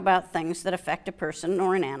talk about things that affect a person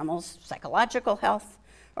or an animal's psychological health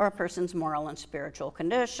or a person's moral and spiritual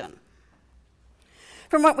condition.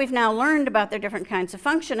 From what we've now learned about their different kinds of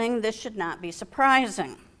functioning, this should not be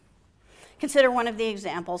surprising. Consider one of the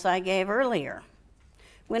examples I gave earlier.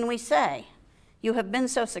 When we say, "You have been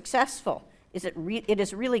so successful, it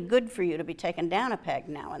is really good for you to be taken down a peg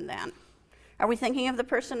now and then," are we thinking of the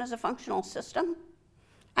person as a functional system?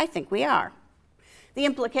 I think we are. The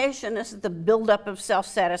implication is that the buildup of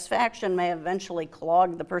self-satisfaction may eventually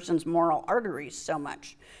clog the person's moral arteries so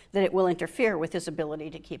much that it will interfere with his ability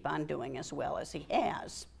to keep on doing as well as he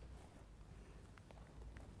has.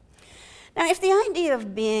 Now, if the idea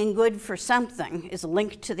of being good for something is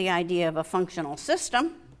linked to the idea of a functional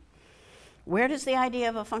system, where does the idea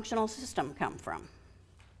of a functional system come from?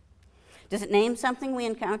 Does it name something we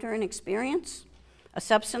encounter in experience? A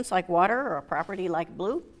substance like water or a property like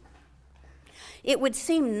blue? It would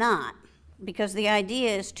seem not, because the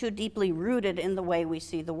idea is too deeply rooted in the way we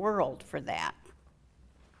see the world for that.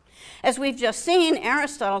 As we've just seen,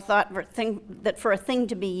 Aristotle thought that for a thing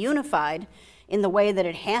to be unified in the way that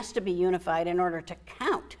it has to be unified in order to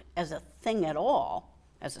count as a thing at all,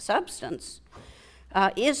 as a substance,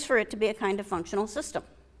 is for it to be a kind of functional system.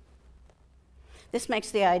 This makes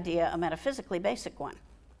the idea a metaphysically basic one.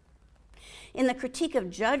 In the Critique of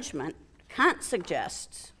Judgment, Kant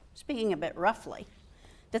suggests, speaking a bit roughly,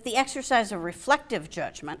 that the exercise of reflective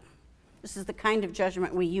judgment, this is the kind of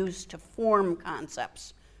judgment we use to form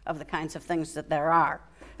concepts of the kinds of things that there are,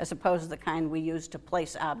 as opposed to the kind we use to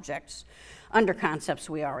place objects under concepts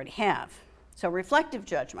we already have. So reflective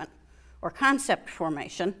judgment, or concept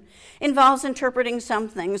formation, involves interpreting some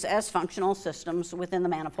things as functional systems within the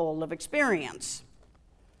manifold of experience.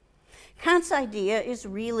 Kant's idea is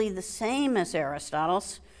really the same as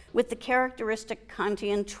Aristotle's, with the characteristic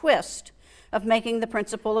Kantian twist of making the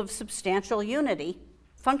principle of substantial unity,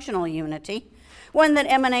 functional unity, one that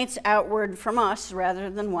emanates outward from us rather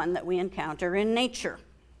than one that we encounter in nature.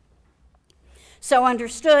 So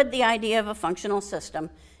understood, the idea of a functional system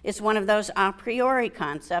is one of those a priori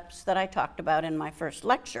concepts that I talked about in my first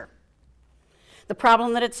lecture. The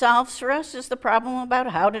problem that it solves for us is the problem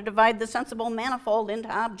about how to divide the sensible manifold into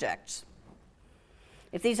objects.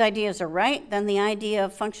 If these ideas are right, then the idea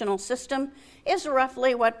of functional system is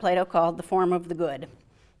roughly what Plato called the form of the good,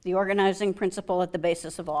 the organizing principle at the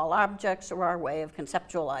basis of all objects, or our way of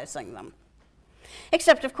conceptualizing them.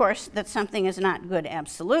 Except, of course, that something is not good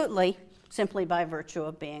absolutely, simply by virtue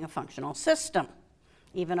of being a functional system,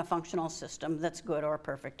 even a functional system that's good or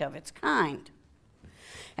perfect of its kind.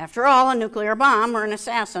 After all, a nuclear bomb or an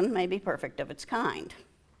assassin may be perfect of its kind.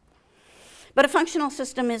 But a functional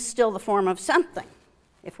system is still the form of something,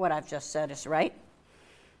 if what I've just said is right.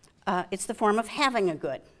 It's the form of having a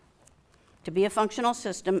good. To be a functional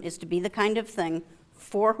system is to be the kind of thing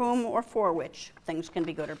for whom or for which things can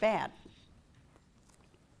be good or bad.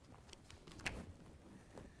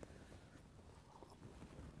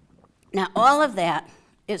 Now, all of that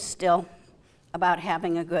is still about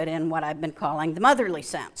having a good in what I've been calling the motherly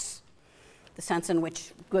sense, the sense in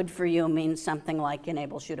which good for you means something like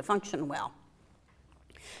enables you to function well.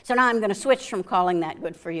 So now I'm going to switch from calling that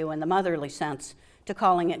good for you in the motherly sense to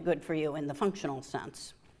calling it good for you in the functional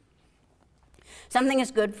sense. Something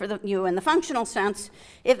is good for you in the functional sense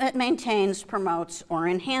if it maintains, promotes, or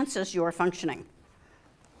enhances your functioning.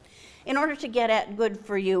 In order to get at good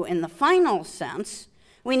for you in the final sense,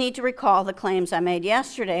 we need to recall the claims I made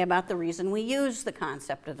yesterday about the reason we use the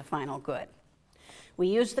concept of the final good. We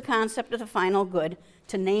use the concept of the final good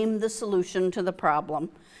to name the solution to the problem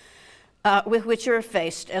with which you're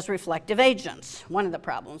faced as reflective agents. One of the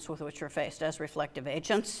problems with which you're faced as reflective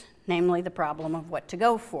agents, namely the problem of what to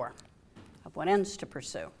go for, of what ends to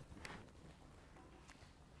pursue.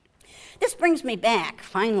 This brings me back,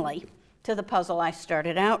 finally, to the puzzle I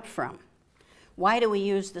started out from. Why do we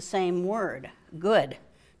use the same word, good,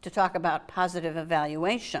 to talk about positive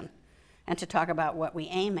evaluation and to talk about what we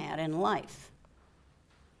aim at in life?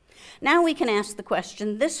 Now we can ask the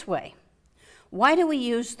question this way. Why do we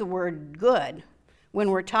use the word good when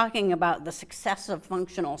we're talking about the success of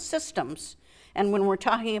functional systems and when we're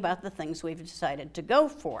talking about the things we've decided to go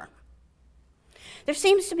for? There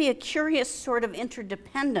seems to be a curious sort of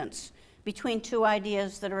interdependence between two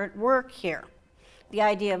ideas that are at work here, the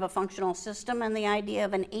idea of a functional system and the idea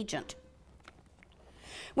of an agent.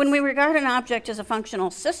 When we regard an object as a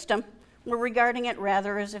functional system, we're regarding it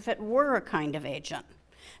rather as if it were a kind of agent,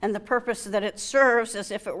 and the purpose that it serves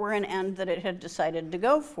as if it were an end that it had decided to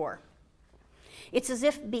go for. It's as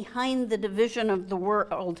if behind the division of the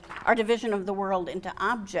world, our division of the world into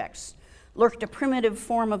objects, lurked a primitive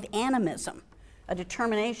form of animism, a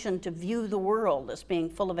determination to view the world as being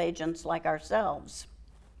full of agents like ourselves.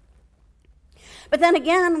 But then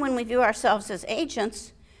again, when we view ourselves as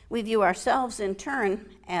agents, we view ourselves in turn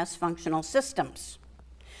as functional systems.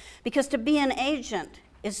 Because to be an agent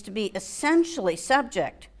is to be essentially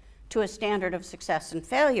subject to a standard of success and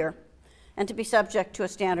failure, and to be subject to a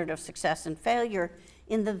standard of success and failure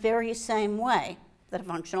in the very same way that a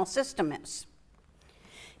functional system is.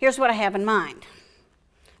 Here's what I have in mind.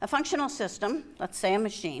 A functional system, let's say a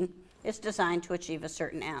machine, is designed to achieve a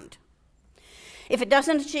certain end. If it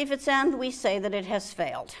doesn't achieve its end, we say that it has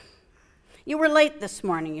failed. You were late this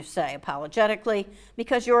morning, you say, apologetically,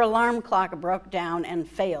 because your alarm clock broke down and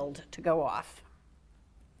failed to go off.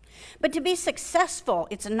 But to be successful,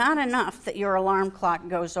 it's not enough that your alarm clock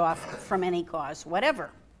goes off from any cause whatever.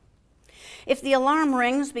 If the alarm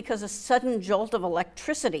rings because a sudden jolt of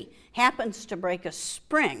electricity happens to break a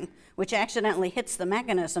spring, which accidentally hits the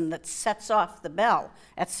mechanism that sets off the bell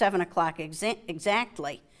at 7 o'clock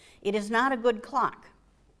exactly, it is not a good clock.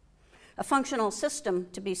 A functional system,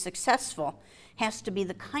 to be successful, has to be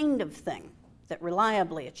the kind of thing that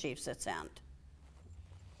reliably achieves its end.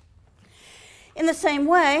 In the same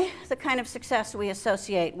way, the kind of success we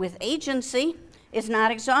associate with agency is not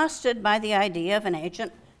exhausted by the idea of an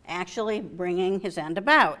agent actually bringing his end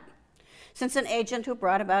about, since an agent who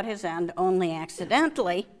brought about his end only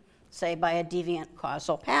accidentally, say by a deviant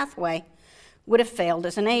causal pathway, would have failed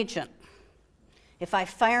as an agent. If I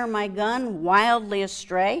fire my gun wildly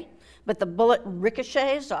astray, but the bullet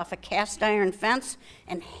ricochets off a cast iron fence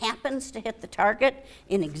and happens to hit the target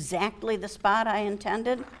in exactly the spot I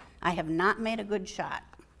intended, I have not made a good shot.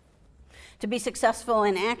 To be successful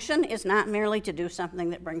in action is not merely to do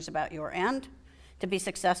something that brings about your end. To be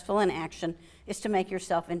successful in action is to make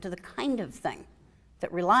yourself into the kind of thing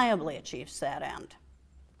that reliably achieves that end.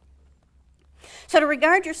 So to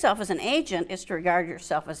regard yourself as an agent is to regard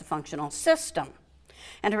yourself as a functional system.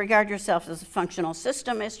 And to regard yourself as a functional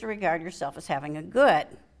system is to regard yourself as having a good,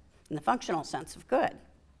 in the functional sense of good.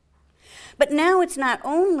 But now it's not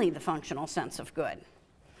only the functional sense of good.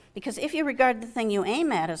 Because if you regard the thing you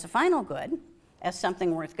aim at as a final good, as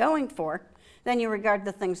something worth going for, then you regard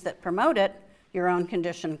the things that promote it, your own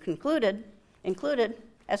condition included,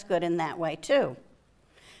 as good in that way too.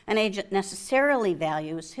 An agent necessarily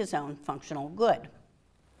values his own functional good.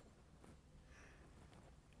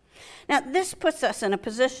 Now, this puts us in a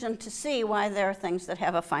position to see why there are things that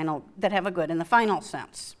have a good in the final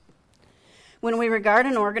sense. When we regard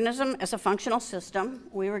an organism as a functional system,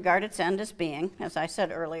 we regard its end as being, as I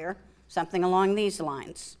said earlier, something along these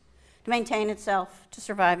lines: to maintain itself, to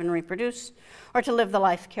survive and reproduce, or to live the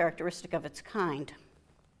life characteristic of its kind.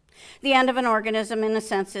 The end of an organism, in a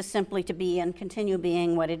sense, is simply to be and continue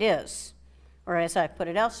being what it is, or as I put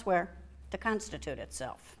it elsewhere, to constitute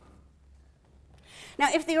itself. Now,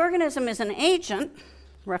 if the organism is an agent,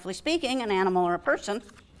 roughly speaking, an animal or a person,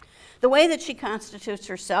 the way that she constitutes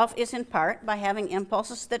herself is in part by having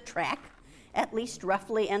impulses that track, at least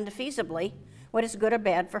roughly and feasibly, what is good or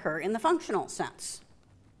bad for her in the functional sense.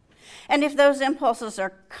 And if those impulses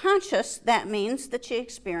are conscious, that means that she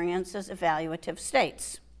experiences evaluative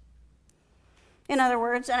states. In other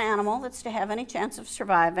words, an animal that's to have any chance of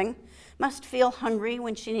surviving must feel hungry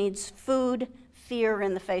when she needs food, fear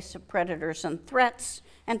in the face of predators and threats,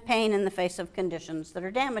 and pain in the face of conditions that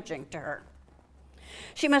are damaging to her.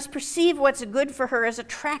 She must perceive what's good for her as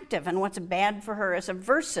attractive and what's bad for her as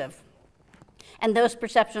aversive. And those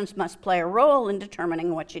perceptions must play a role in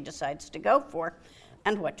determining what she decides to go for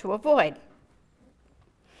and what to avoid.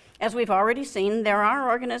 As we've already seen, there are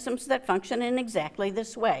organisms that function in exactly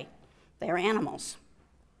this way. They are animals.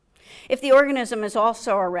 If the organism is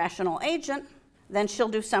also a rational agent, then she'll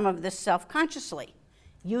do some of this self-consciously,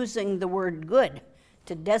 using the word good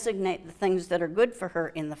to designate the things that are good for her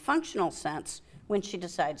in the functional sense when she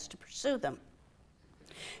decides to pursue them.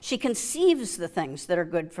 She conceives the things that are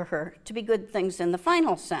good for her to be good things in the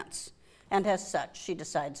final sense, and as such, she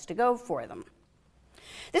decides to go for them.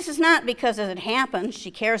 This is not because, as it happens,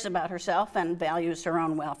 she cares about herself and values her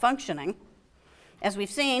own well-functioning. As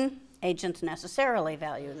we've seen, agents necessarily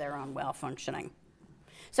value their own well-functioning.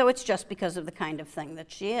 So it's just because of the kind of thing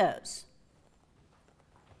that she is.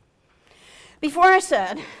 Before I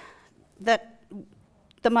said that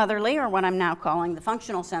the motherly, or what I'm now calling the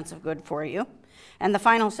functional sense of good for you, and the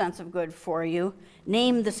final sense of good for you,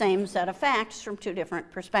 name the same set of facts from two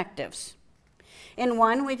different perspectives. In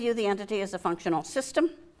one, we view the entity as a functional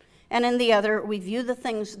system, and in the other, we view the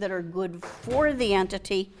things that are good for the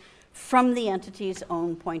entity from the entity's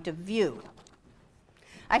own point of view.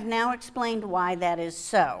 I've now explained why that is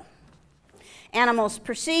so. Animals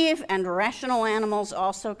perceive, and rational animals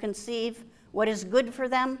also conceive, what is good for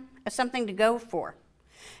them as something to go for,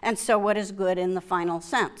 and so what is good in the final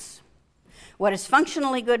sense. What is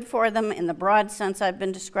functionally good for them in the broad sense I've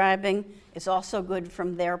been describing is also good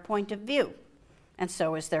from their point of view, and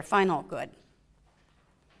so is their final good.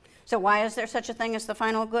 So why is there such a thing as the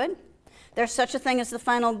final good? There's such a thing as the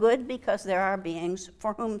final good because there are beings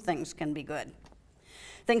for whom things can be good.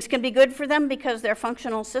 Things can be good for them because they're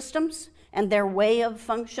functional systems, and their way of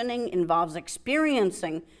functioning involves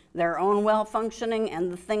experiencing their own well-functioning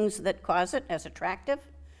and the things that cause it as attractive,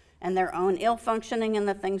 and their own ill-functioning and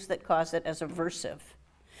the things that cause it as aversive.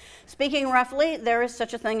 Speaking roughly, there is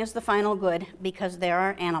such a thing as the final good because there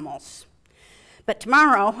are animals. But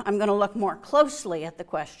tomorrow, I'm going to look more closely at the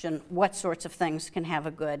question, what sorts of things can have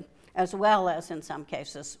a good, as well as, in some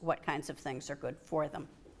cases, what kinds of things are good for them.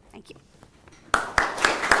 Thank you.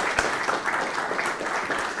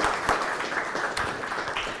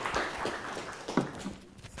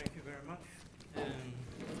 Thank you very much.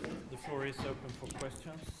 The floor is open for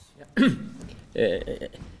questions.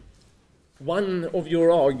 One of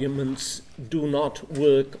your arguments do not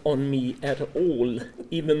work on me at all,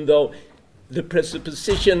 even though the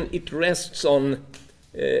presupposition it rests on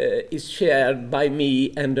is shared by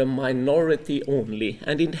me and a minority only,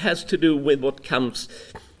 and it has to do with what comes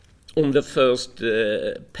on the first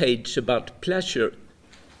page about pleasure.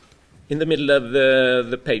 In the middle of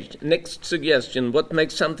the page, next suggestion, what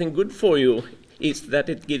makes something good for you is that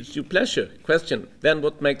it gives you pleasure. Question, then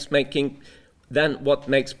what makes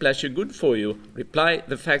pleasure good for you? Reply,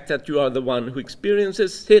 the fact that you are the one who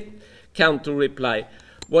experiences it. Counter reply,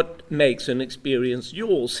 what makes an experience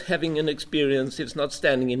yours? Having an experience is not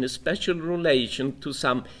standing in a special relation to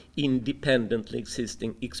some independently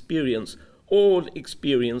existing experience. All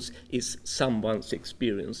experience is someone's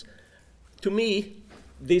experience. To me,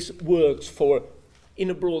 this works for, in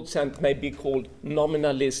a broad sense, may be called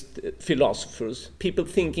nominalist philosophers. People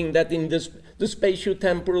thinking that in the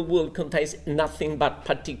spatio-temporal world contains nothing but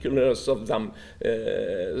particulars of some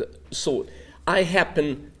sort. I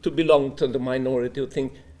happen to belong to the minority who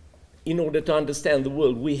think in order to understand the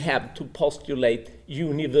world, we have to postulate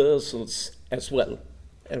universals as well.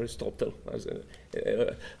 Aristotle as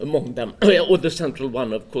among them, or the central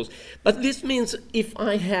one, of course. But this means if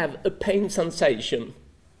I have a pain sensation,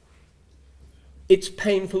 it's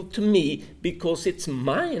painful to me because it's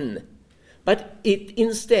mine, but it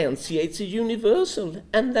instantiates a universal,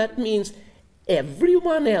 and that means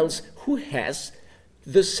everyone else who has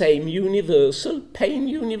the same universal, pain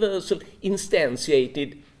universal,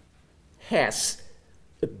 instantiated, has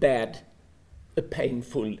a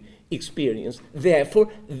painful experience.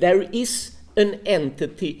 Therefore, there is an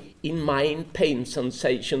entity in my pain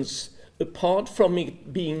sensations apart from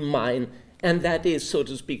it being mine, and that is, so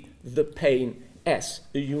to speak, the pain as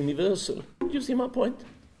a universal. Do you see my point?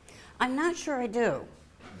 I'm not sure I do.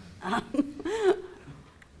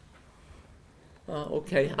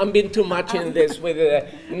 Okay, I've been too much in this with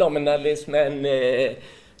nominalism and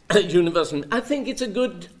universalism. I think it's a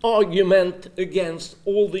good argument against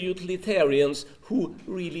all the utilitarians who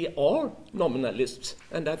really are nominalists,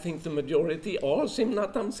 and I think the majority are.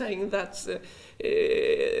 Simnat, I'm saying that's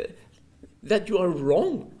that you are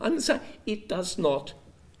wrong. I'm saying it does not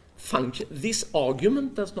function. This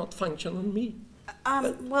argument does not function on me.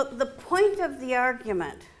 Well, the point of the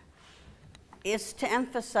argument is to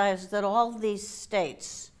emphasize that all these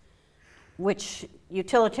states, which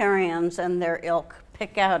utilitarians and their ilk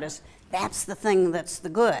pick out as that's the thing that's the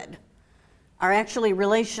good, are actually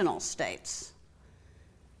relational states.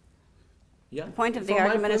 Yeah. The point of the From my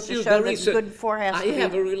argument is point to of show view, that good for has I to be.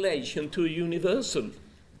 have a relation to a universal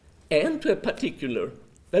and to a particular.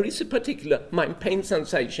 There is a particular mind pain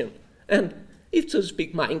sensation, and if, so to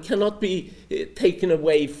speak, mine cannot be taken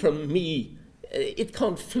away from me. It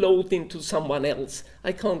can't float into someone else.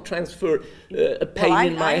 I can't transfer a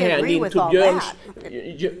pain in my hand into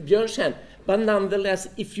Björn's hand. But nonetheless,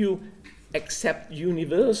 if you accept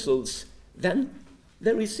universals, then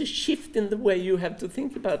there is a shift in the way you have to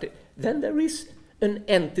think about it. Then there is an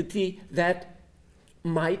entity that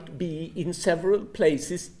might be in several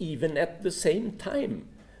places even at the same time.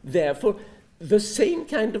 Therefore, the same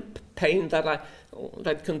kind of pain that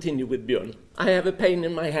let's continue with Björn. I have a pain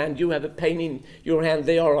in my hand, you have a pain in your hand,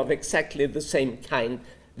 they are of exactly the same kind.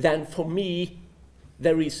 Then for me,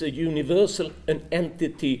 there is a universal, an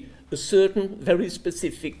entity, a certain very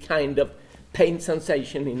specific kind of pain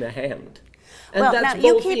sensation in a hand. And well, that's now,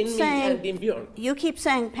 both in me and in Björn. You keep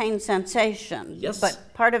saying pain sensation, yes.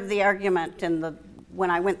 But part of the argument when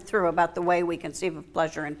I went through about the way we conceive of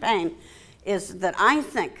pleasure and pain is that I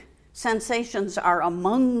think sensations are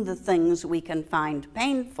among the things we can find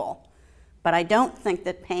painful, but I don't think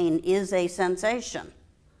that pain is a sensation.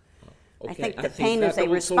 Okay, I think that pain is a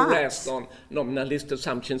response. Also rest on nominalist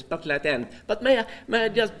assumptions, but let end. But may I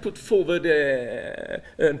just put forward a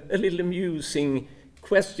little amusing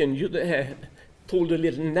question? You told a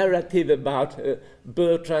little narrative about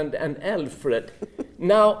Bertrand and Alfred.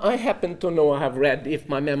 Now, I happen to know, I have read, if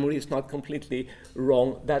my memory is not completely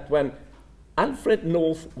wrong, that when Alfred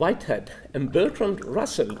North Whitehead and Bertrand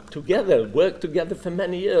Russell worked together for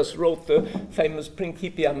many years, wrote the famous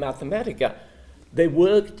Principia Mathematica. They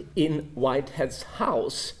worked in Whitehead's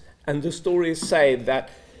house, and the stories say that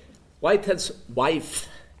Whitehead's wife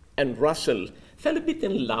and Russell fell a bit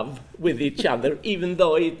in love with each other, even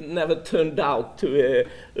though it never turned out to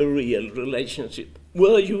a real relationship.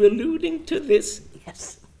 Were you alluding to this?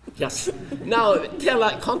 Yes. Yes. Now,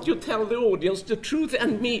 can't you tell the audience the truth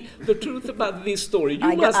and me the truth about this story?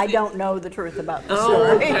 I don't know the truth about the story.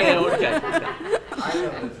 Okay. I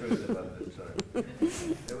know the truth about the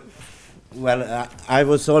story. Well, I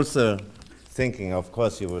was also thinking, of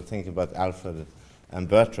course you were thinking about Alfred and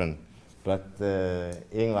Bertrand, but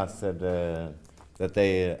Ingvar said that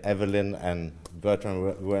Evelyn and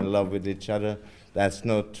Bertrand were in love with each other. That's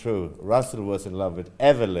not true. Russell was in love with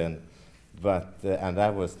Evelyn, but and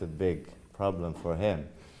that was the big problem for him.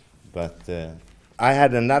 But I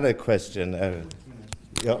had another question.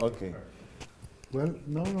 Yeah, okay. Well,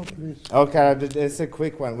 no, please. Okay, it's a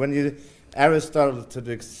quick one. When Aristotle to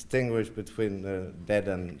distinguish between dead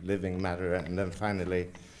and living matter, and then finally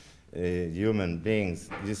human beings,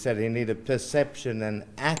 you said he needed perception and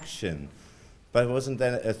action, but wasn't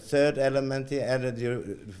there a third element he added?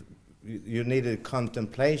 You needed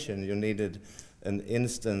contemplation. You needed an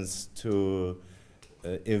instance to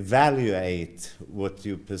evaluate what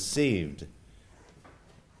you perceived.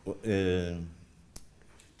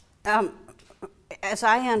 As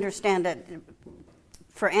I understand it,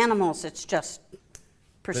 for animals, it's just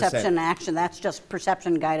perception and action. That's just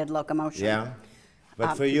perception-guided locomotion. Yeah,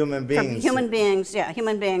 but for human beings... For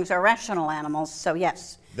human beings are rational animals, so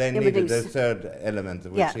yes. They needed a third element,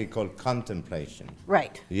 which he called contemplation.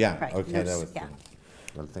 Right. Yeah, right. okay, that was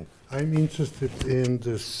well, thank you. I'm interested in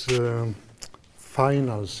this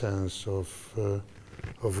final sense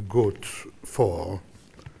of good for,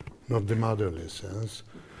 not the motherly sense.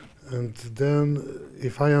 And then,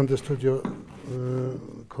 if I understood you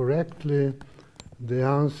correctly, the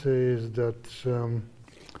answer is that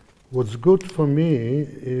what's good for me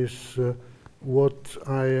is what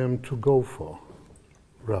I am to go for,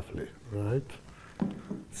 roughly, right?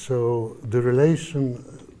 So the relation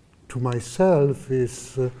to myself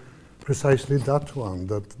is precisely that one,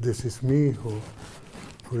 that this is me who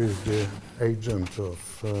is the agent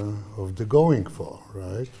of the going for,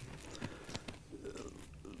 right?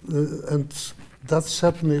 And that's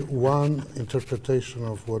certainly one interpretation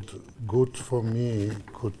of what good for me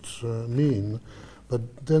could mean.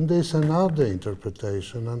 But then there's another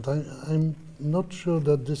interpretation, and I'm not sure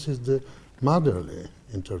that this is the motherly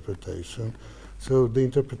interpretation. So the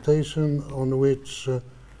interpretation on which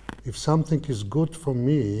if something is good for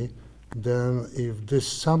me, then if this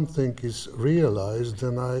something is realized,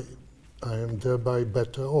 then I am thereby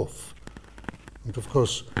better off. And of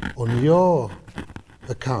course, on your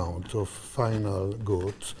account of final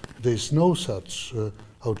good, there is no such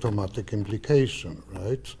automatic implication,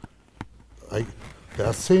 right? There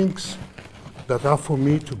are things that are for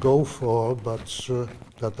me to go for, but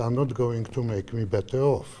that are not going to make me better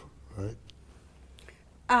off, right?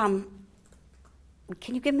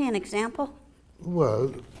 Can you give me an example?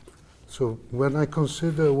 Well, so when I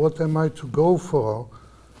consider what am I to go for,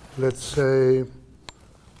 let's say,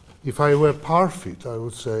 if I were Parfit, I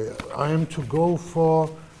would say, I am to go for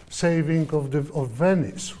saving of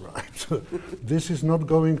Venice, right? This is not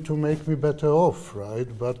going to make me better off, right?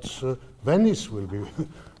 But Venice will be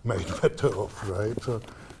made better off, right? So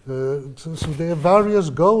there are various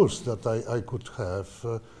goals that I could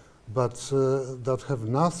have, but that have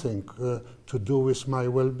nothing to do with my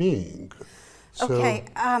well-being. Okay,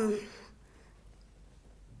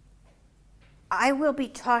 I will be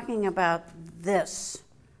talking about this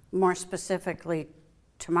more specifically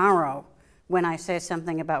tomorrow when I say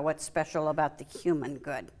something about what's special about the human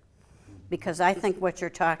good. Because I think what you're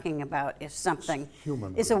talking about is something,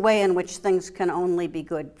 is a way in which things can only be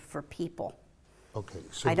good for people. Okay.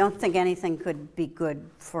 So I don't think anything could be good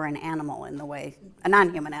for an animal in the way, a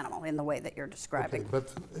non-human animal in the way that you're describing. okay,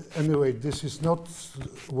 but anyway, this is not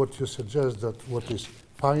what you suggest, that what is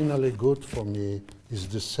finally good for me is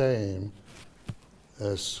the same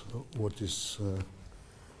as what is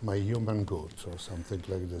my human good, or something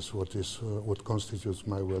like this, what constitutes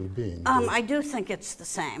my well-being. I do think it's the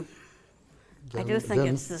same. I do think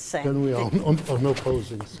it's the same. Then we are on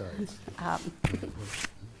opposing sides.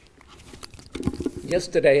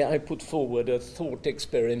 Yesterday I put forward a thought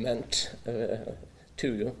experiment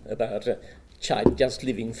to you about a child just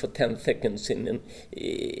living for 10 seconds in an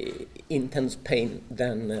intense pain,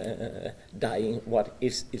 then dying. What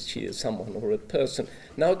is she, someone or a person?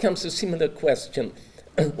 Now comes a similar question.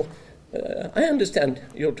 I understand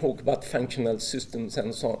your talk about functional systems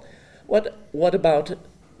and so on. What about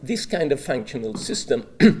this kind of functional system?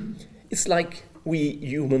 It's like we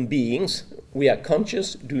human beings, we are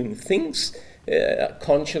conscious, doing things,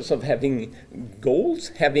 conscious of having goals,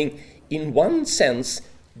 having, in one sense,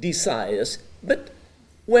 desires. But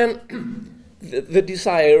when the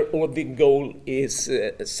desire or the goal is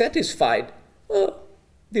satisfied,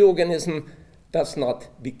 the organism does not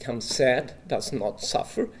become sad, does not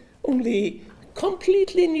suffer, only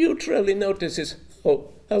completely neutrally notices,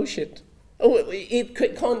 oh shit. Oh, it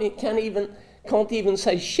can't even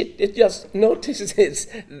say shit, it just notices,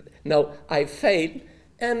 no, I failed.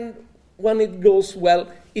 And when it goes well,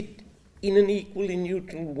 it, in an equally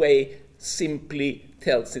neutral way, simply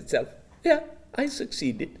tells itself, yeah, I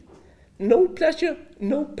succeeded. No pleasure,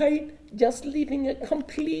 no pain, just living a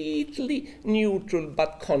completely neutral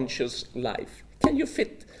but conscious life. Can you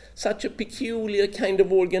fit such a peculiar kind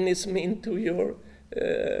of organism into your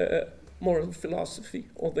moral philosophy,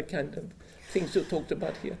 or the kind of things you talked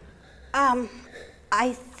about here?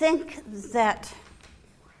 I think that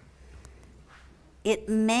it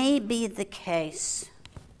may be the case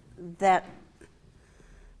that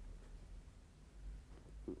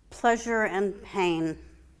pleasure and pain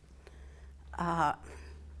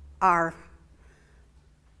are,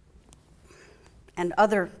 and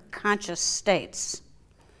other conscious states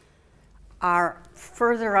are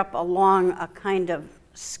further up along a kind of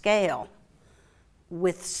scale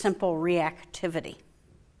with simple reactivity.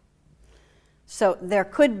 So there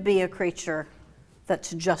could be a creature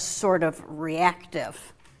that's just sort of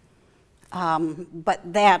reactive, but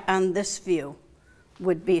that, on this view,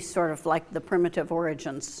 would be sort of like the primitive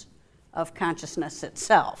origins of consciousness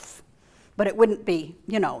itself. But it wouldn't be,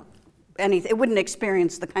 it wouldn't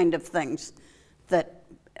experience the kind of things that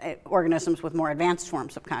organisms with more advanced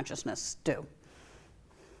forms of consciousness do.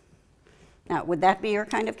 Now, would that be your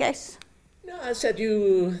kind of case? No, I said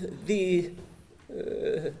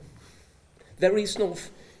there is no,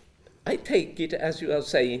 I take it as you are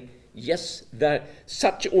saying, yes, that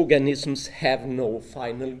such organisms have no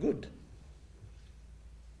final good.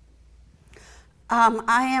 Oh,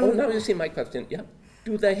 now you see my question, yeah.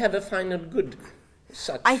 Do they have a final good?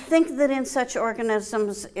 Such? I think that in such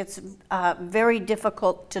organisms, it's very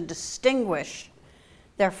difficult to distinguish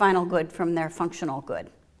their final good from their functional good,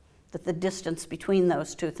 that the distance between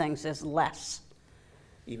those two things is less.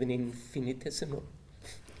 Even infinitesimal.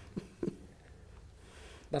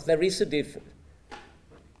 But there is a difference.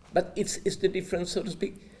 But it's the difference, so to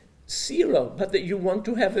speak, zero. But you want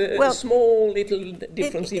to have a small little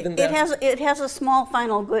difference even there. It has a small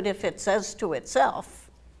final good if it says to itself,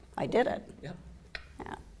 I did it. Yeah.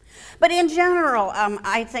 Yeah. But in general,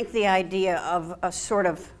 I think the idea of a sort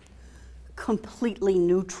of completely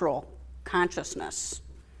neutral consciousness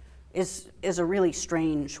is a really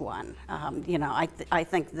strange one. I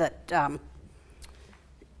think that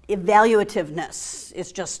evaluativeness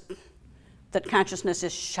is just that consciousness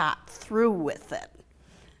is shot through with it.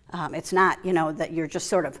 It's not, that you're just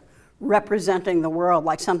sort of representing the world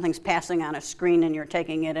like something's passing on a screen and you're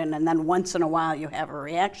taking it in, and then once in a while you have a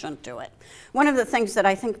reaction to it. One of the things that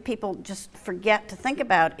I think people just forget to think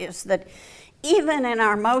about is that even in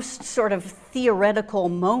our most sort of theoretical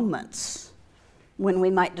moments, when we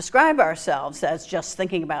might describe ourselves as just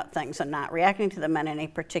thinking about things and not reacting to them in any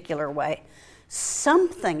particular way,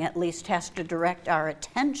 something at least has to direct our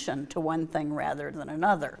attention to one thing rather than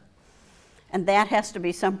another. And that has to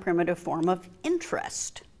be some primitive form of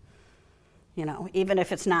interest. Even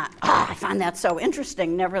if it's not, I find that so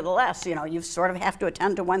interesting, nevertheless, you sort of have to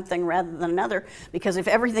attend to one thing rather than another, because if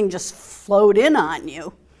everything just flowed in on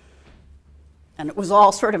you, and it was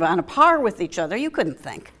all sort of on a par with each other, you couldn't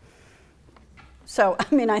think. So,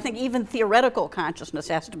 I think even theoretical consciousness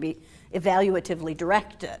has to be evaluatively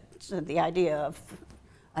directed. So the idea of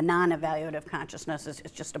a non-evaluative consciousness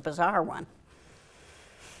is just a bizarre one.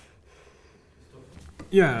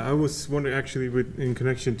 Yeah, I was wondering actually in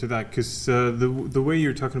connection to that, because the way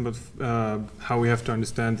you're talking about how we have to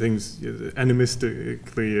understand things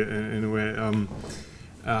animistically in a way,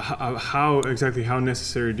 how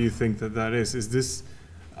necessary do you think that is? Is this,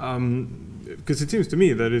 because it seems to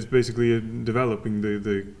me that it's basically developing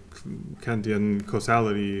the Kantian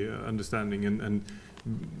causality understanding, and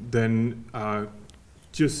then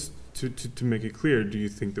just to make it clear, do you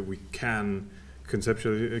think that we can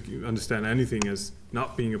conceptually understand anything as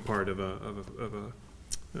not being a part of a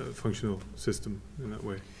functional system in that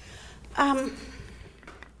way?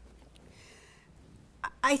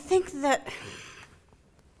 I think that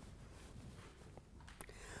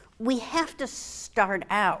we have to start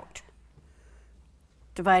out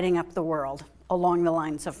dividing up the world along the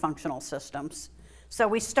lines of functional systems. So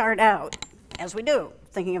we start out, as we do,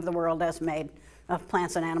 thinking of the world as made of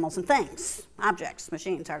plants and animals and things, objects,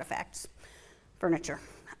 machines, artifacts, furniture.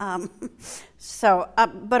 But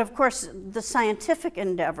of course, the scientific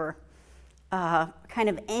endeavor kind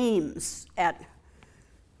of aims at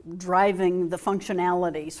driving the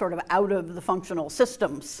functionality sort of out of the functional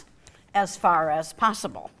systems as far as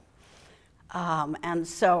possible. And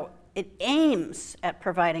so it aims at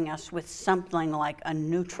providing us with something like a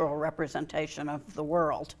neutral representation of the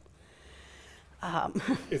world.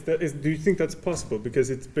 Do you think that's possible? Because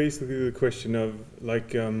it's basically the question of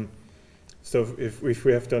so if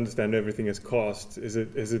we have to understand everything as cost, is it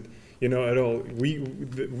at all?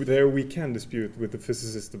 We can dispute with the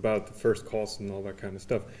physicist about the first cause and all that kind of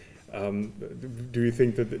stuff. Do you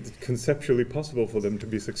think that it's conceptually possible for them to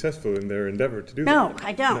be successful in their endeavor to do that? No,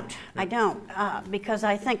 I don't. No. I don't, because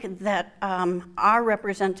I think that our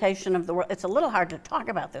representation of the world, it's a little hard to talk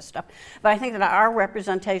about this stuff, but I think that our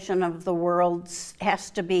representation of the world has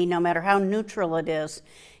to be, no matter how neutral it is,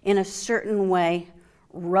 in a certain way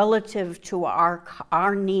relative to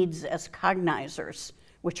our needs as cognizers,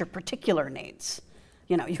 which are particular needs.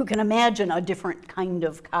 You can imagine a different kind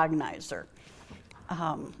of cognizer.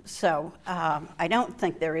 I don't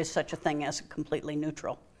think there is such a thing as a completely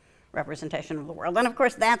neutral representation of the world. And of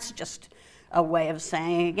course, that's just a way of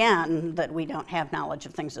saying, again, that we don't have knowledge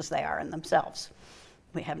of things as they are in themselves.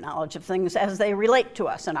 We have knowledge of things as they relate to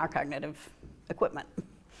us in our cognitive equipment.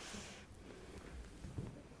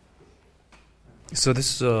 So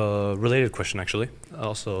this is a related question, actually,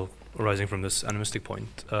 also arising from this animistic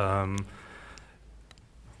point. Have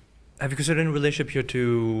you considered any relationship here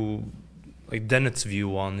to Dennett's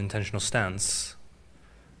view on intentional stance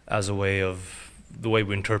as a way of the way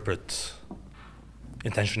we interpret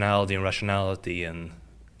intentionality and rationality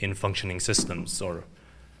in functioning systems or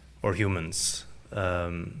humans,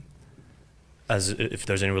 as if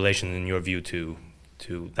there's any relation in your view to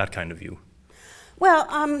that kind of view? Well,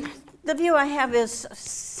 the view I have is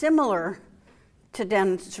similar to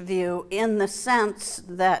Dennett's view in the sense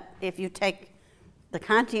that if you take the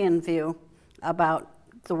Kantian view about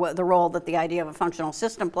the role that the idea of a functional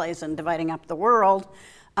system plays in dividing up the world,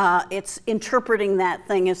 it's interpreting that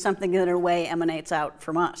thing as something that in a way emanates out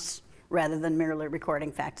from us, rather than merely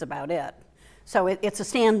recording facts about it. So it's a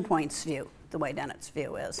standpoints view, the way Dennett's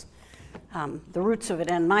view is. The roots of it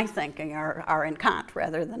in my thinking are in Kant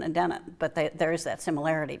rather than in Dennett, but there is that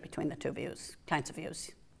similarity between the two kinds of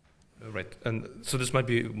views. Right, and so this might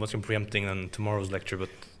be what I'm preempting on tomorrow's lecture, but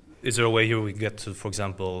is there a way here we get to, for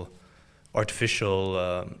example,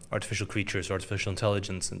 artificial creatures, artificial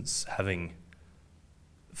intelligence having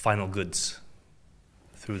final goods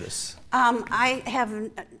through this? I have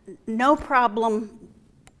no problem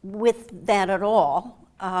with that at all,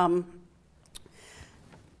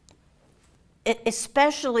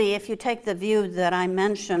 especially if you take the view that I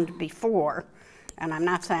mentioned before, and I'm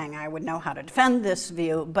not saying I would know how to defend this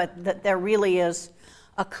view, but that there really is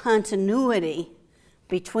a continuity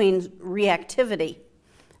between reactivity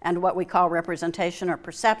and what we call representation or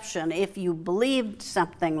perception. If you believed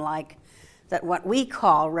something like that what we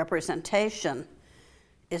call representation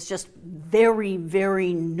is just very,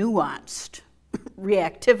 very nuanced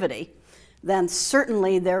reactivity, then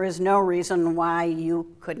certainly there is no reason why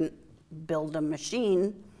you couldn't build a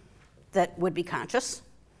machine that would be conscious.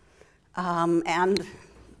 And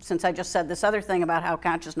since I just said this other thing about how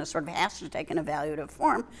consciousness sort of has to take an evaluative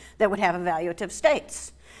form, that would have evaluative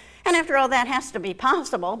states. And after all, that has to be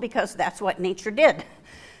possible because that's what nature did,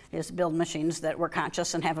 is build machines that were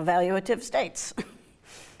conscious and have evaluative states.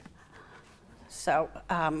 So,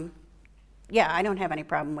 yeah, I don't have any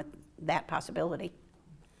problem with that possibility.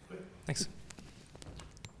 Thanks.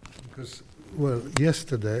 Because, well,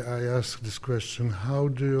 yesterday I asked this question, how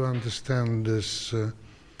do you understand this,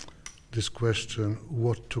 this question,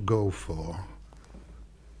 what to go for?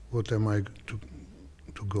 What am I to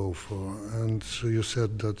go for? And so you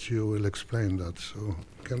said that you will explain that. So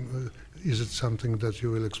is it something that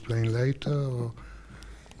you will explain later? Or?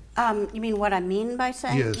 You mean what I mean by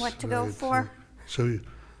saying yes, what to go for? So,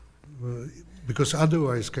 because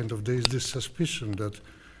otherwise kind of there is this suspicion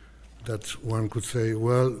that one could say,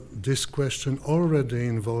 well, this question already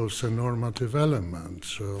involves a normative element,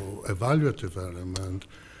 so evaluative element.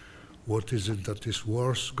 What is it that is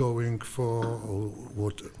worth going for, or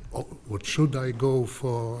what should I go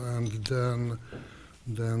for? And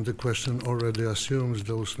then the question already assumes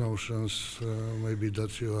those notions, maybe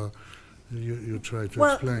that you try to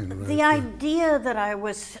explain. Right? The idea that I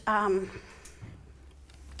was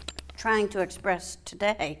trying to express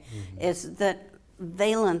today is that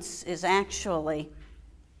valence is actually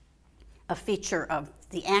a feature of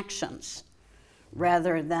the actions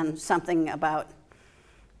rather than something about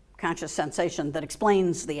conscious sensation that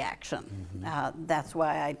explains the action. That's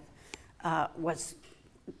why I was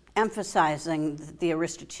emphasizing that the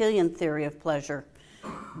Aristotelian theory of pleasure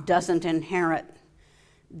doesn't inherit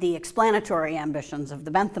the explanatory ambitions of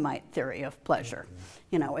the Benthamite theory of pleasure.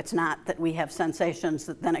 You know, it's not that we have sensations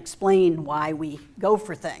that then explain why we go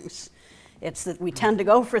for things. It's that we tend to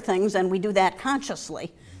go for things and we do that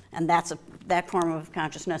consciously, and that form of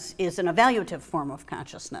consciousness is an evaluative form of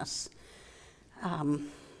consciousness.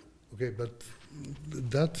 Okay, but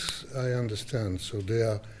that I understand. So there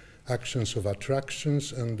are actions of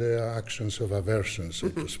attractions and there are actions of aversion, so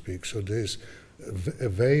to speak. So there is a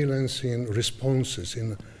valence in responses.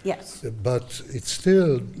 Yes. But it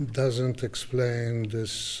still doesn't explain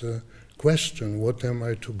this question, what am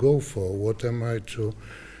I to go for? What am I to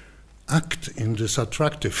act in this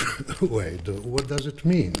attractive way? What does it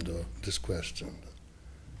mean, this question?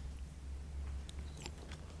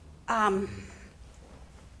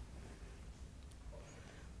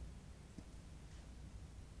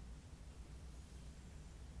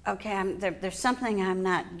 Okay, there's something I'm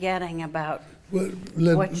not getting about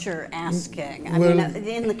what you're asking. I well, mean,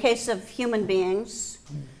 in the case of human beings,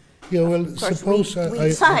 yeah, well, of course, suppose we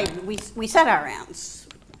decide, we set our ends.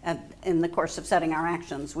 In the course of setting our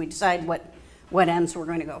actions, we decide what ends we're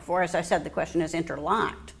going to go for. As I said, the question is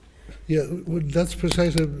interlocked. Yeah, well, that's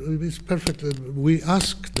precisely, it's perfect. We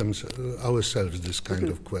ask ourselves this kind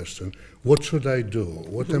of question. What should I do?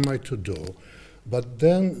 What am I to do? But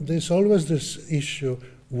then there's always this issue,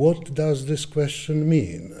 what does this question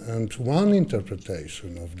mean? And one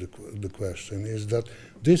interpretation of the question is that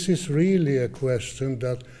this is really a question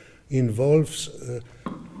that involves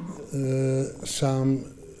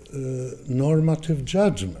some normative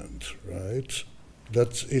judgment, right?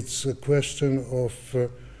 That it's a question of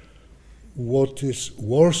what is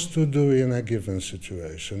worth to do in a given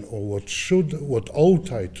situation, or what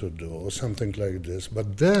ought I to do, or something like this.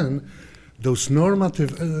 But then those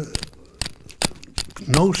normative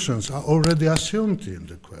notions are already assumed in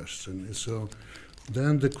the question. So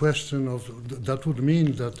then the question of, that would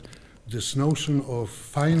mean that this notion of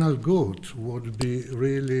final good would be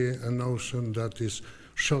really a notion that is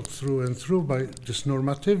shot through and through by this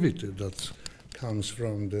normativity that comes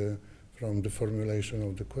from the formulation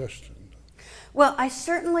of the question. Well, I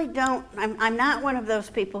certainly don't, I'm not one of those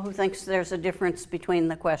people who thinks there's a difference between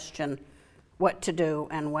the question, what to do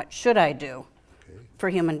and what should I do for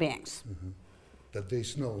human beings. That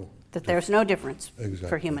there's no... That there's no difference exactly.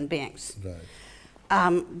 for human beings.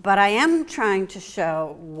 Right. But I am trying to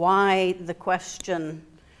show why the question,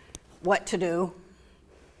 what to do,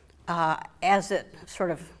 as it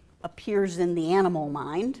sort of appears in the animal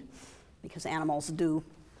mind, because animals do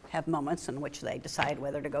have moments in which they decide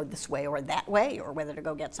whether to go this way or that way, or whether to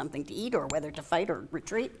go get something to eat, or whether to fight or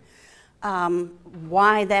retreat,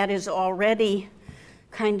 why that is already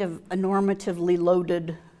kind of a normatively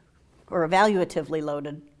loaded or evaluatively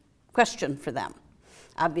loaded question for them.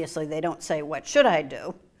 Obviously, they don't say, what should I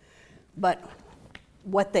do? But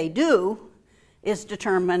what they do is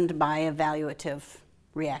determined by evaluative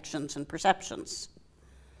reactions and perceptions.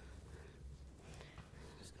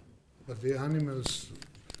 But the animals,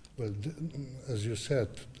 well, as you said,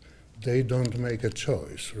 they don't make a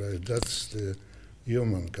choice, right? That's the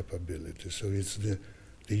human capability. So it's the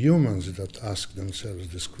humans that ask themselves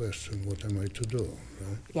this question, what am I to do,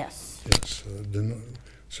 right? Yes. Yes.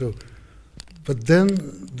 But then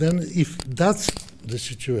if that's the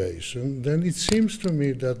situation, then it seems to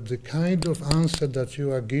me that the kind of answer that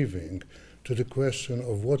you are giving to the question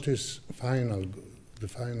of what is the final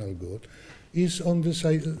good, is on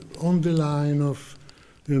the line of,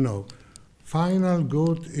 final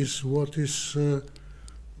good is what is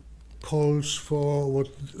calls for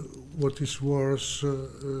what is worth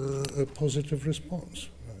a positive response.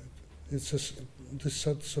 Right? It's this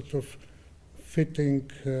sort of fitting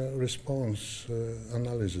response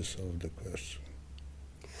analysis of the question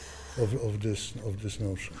of this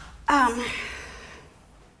notion.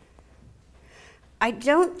 I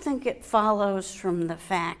don't think it follows from the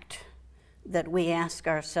fact that we ask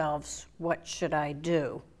ourselves, what should I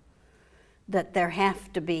do? That there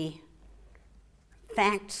have to be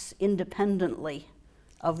facts independently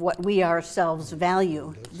of what we ourselves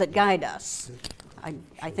value that guide us.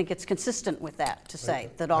 I think it's consistent with that to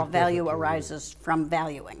say that all value arises from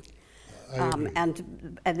valuing.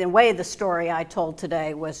 And the way the story I told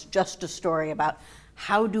today was just a story about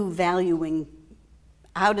how does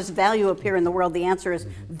value appear in the world? The answer is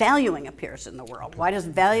valuing appears in the world. Why does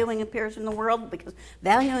valuing appear in the world? Because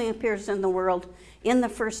valuing appears in the world in the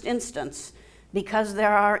first instance because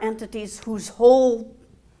there are entities whose whole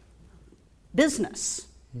business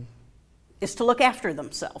is to look after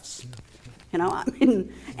themselves.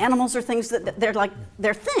 Animals are things that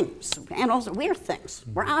they're things. Animals, we're things.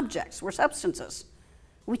 We're objects. We're substances.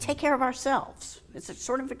 We take care of ourselves. It's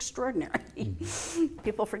sort of extraordinary.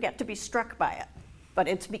 People forget to be struck by it. But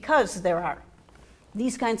it's because there are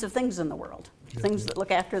these kinds of things in the world, things that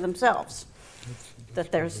look after themselves, that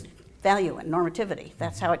there's value and normativity.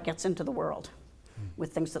 That's how it gets into the world,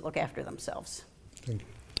 with things that look after themselves. Thank you.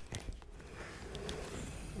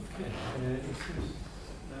 Okay, it seems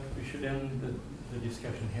that we should end the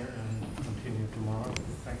discussion here and continue tomorrow.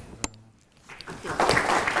 Thank you very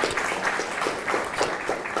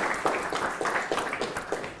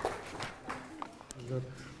much.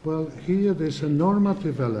 Well, here there's a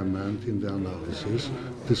normative element in the analysis.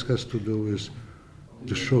 This has to do with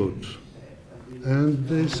the should. And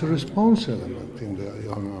there's a response element in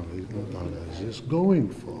the analysis going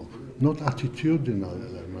for, not attitudinal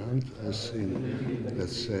element, as in,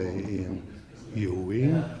 let's say, in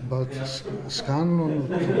Ewing, but Scanlon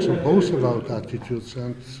talks both about attitudes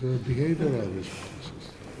and behavioral responses.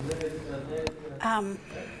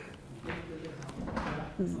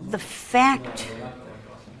 The fact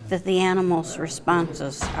that the animal's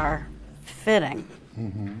responses are fitting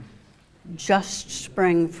just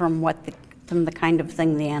spring from the kind of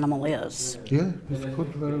thing the animal is. Yeah, it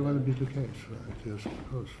could very well be the case, right? Yes, of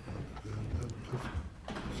course.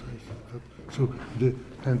 So the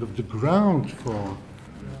kind of the ground for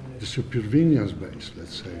the supervenience base,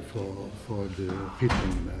 let's say, for the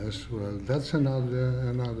fittingness, well, that's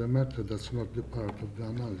another method. That's not the part of the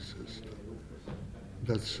analysis.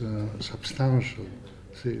 That's a substantial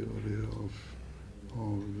theory of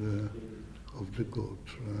the good,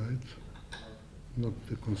 right? Not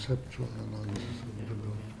the conceptual analysis of the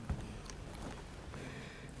good.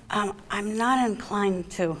 I'm not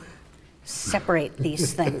inclined to separate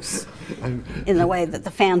these things in the way that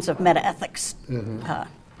the fans of metaethics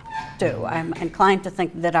do. I'm inclined to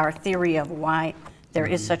think that our theory of why there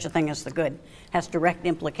is such a thing as the good has direct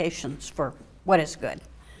implications for what is good.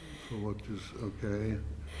 So what is okay?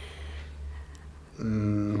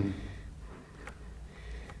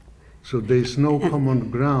 So there is no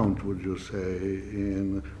common ground, would you say,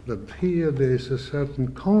 in that here there is a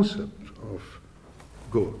certain concept of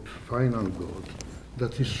good, final good,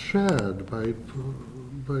 that is shared by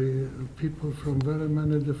people from very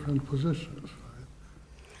many different positions, right?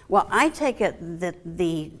 Well, I take it that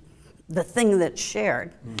the thing that's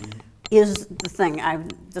shared is the thing.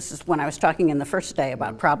 This is when I was talking in the first day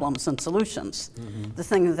about problems and solutions. The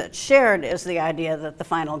thing that's shared is the idea that the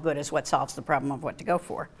final good is what solves the problem of what to go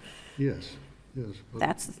for. Yes, yes.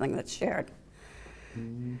 That's the thing that's shared. I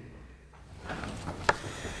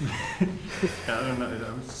don't know.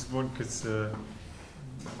 I was just wondering because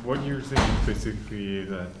what you're saying is basically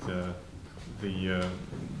that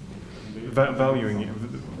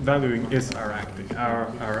valuing is our acting.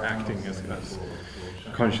 Our acting as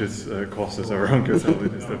conscious causes our own causality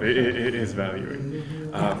and stuff. It is valuing.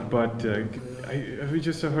 But we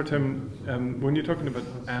just heard him when you're talking about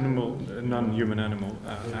animal, non-human animal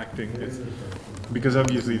acting, it's because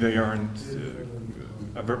obviously they aren't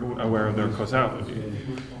aware of their causality,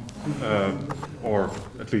 or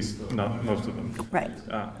at least not most of them. Right.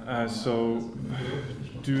 So,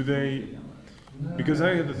 do they? Because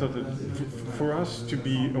I had the thought that for us to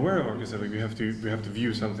be aware of our causality, we have to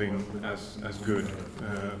view something as good,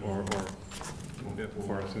 or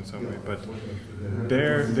for us in some way. But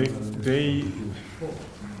their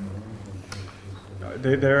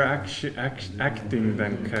acting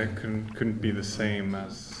then couldn't be the same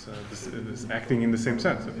as this acting in the same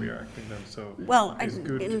sense that we are acting then. So well,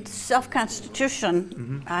 good. In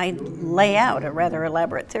self-constitution, I lay out a rather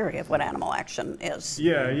elaborate theory of what animal action is.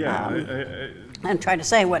 Yeah. And try to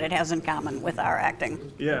say what it has in common with our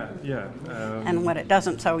acting. Yeah. And what it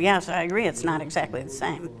doesn't. So yes, I agree. It's not exactly the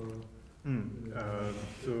same.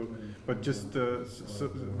 But just so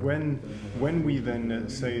when we then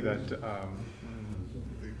say that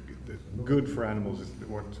good for animals is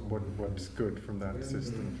what's good from that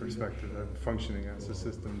system perspective, that functioning as a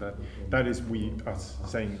system, that is us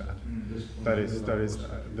saying that is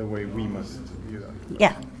the way we must view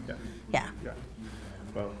that. Yeah.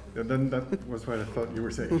 Well, then that was what I thought you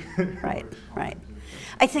were saying. Right.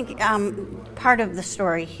 I think part of the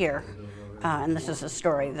story here, and this is a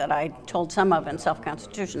story that I told some of in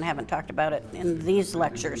Self-Constitution, haven't talked about it in these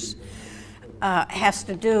lectures, has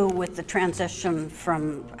to do with the transition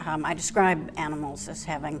from, I describe animals as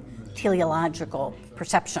having teleological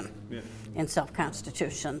perception in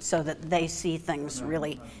Self-Constitution, so that they see things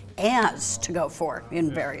really as to go for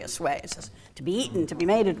in various ways, to be eaten, to be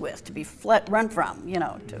mated with, to be run from,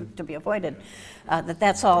 to be avoided,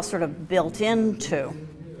 that's all sort of built into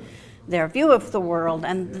their view of the world,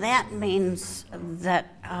 and that means that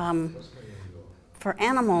for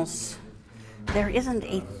animals, there isn't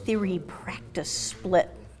a theory-practice split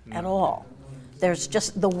at all. There's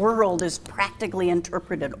just, the world is practically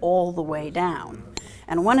interpreted all the way down.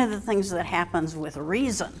 And one of the things that happens with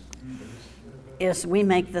reason is we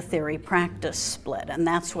make the theory-practice split, and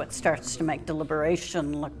that's what starts to make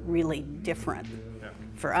deliberation look really different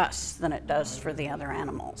for us than it does for the other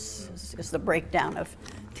animals, is the breakdown of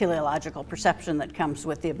teleological perception that comes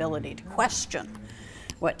with the ability to question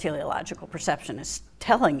what teleological perception is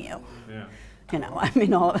telling you.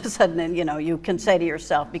 All of a sudden, you can say to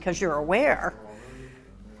yourself, because you're aware,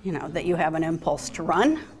 that you have an impulse to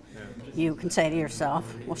run, you can say to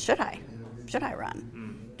yourself, well, should I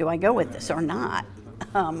run? Do I go with this or not?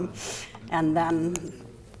 And then...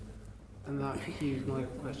 And that hues my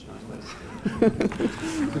question, I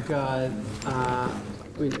suppose. Because,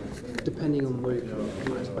 depending on where you're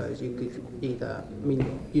from, I suppose, you could either,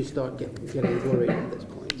 you start getting worried at this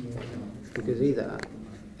point, because either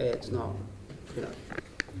it's not,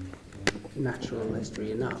 natural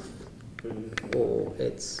history enough, or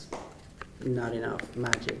it's not enough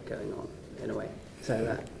magic going on, in a way. So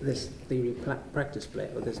that this theory-practice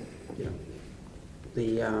split, or this,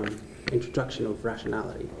 the introduction of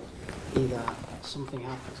rationality, either something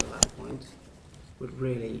happens at that point which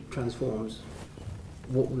really transforms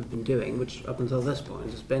what we've been doing, which up until this point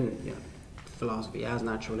has been philosophy as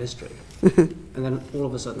natural history, and then all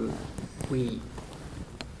of a sudden we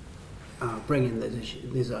bring in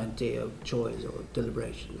this idea of choice or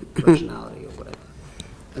deliberation, rationality or whatever,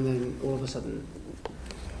 and then all of a sudden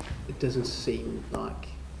it doesn't seem like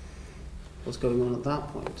what's going on at that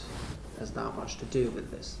point has that much to do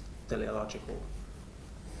with this teleological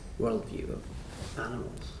worldview of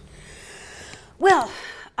animals. Well,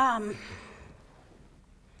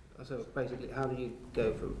 so basically, how do you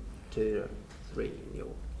go from 2 to 3 in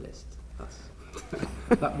your list? That's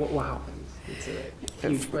what happens? It's a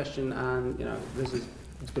huge question, and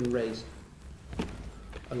it's been raised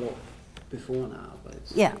a lot before now, but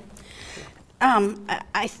it's... Yeah.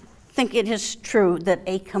 I think it is true that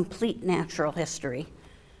a complete natural history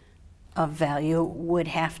of value would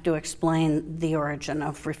have to explain the origin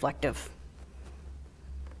of reflective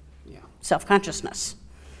self-consciousness.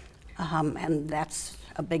 And that's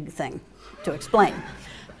a big thing to explain.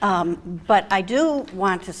 But I do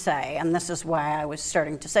want to say, and this is why I was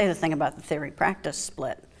starting to say the thing about the theory-practice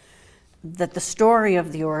split, that the story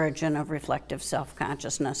of the origin of reflective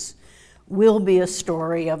self-consciousness will be a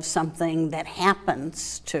story of something that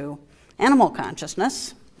happens to animal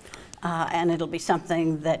consciousness, and it'll be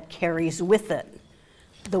something that carries with it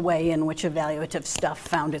the way in which evaluative stuff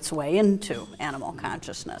found its way into animal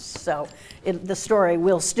consciousness. So the story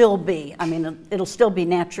will still be, I mean, it'll still be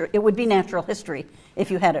natural, it would be natural history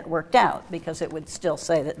if you had it worked out, because it would still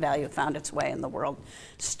say that value found its way in the world,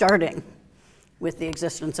 starting with the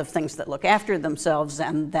existence of things that look after themselves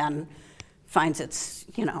and then finds its,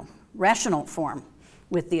 rational form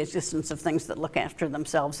with the existence of things that look after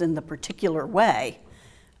themselves in the particular way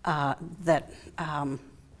that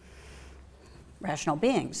rational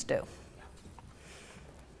beings do.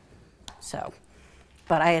 So,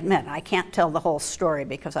 but I admit, I can't tell the whole story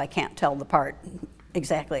because I can't tell the part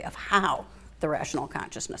exactly of how the rational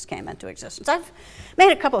consciousness came into existence. I've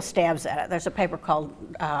made a couple of stabs at it. There's a paper called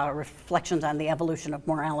Reflections on the Evolution of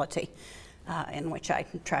Morality, in which I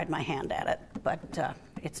tried my hand at it, but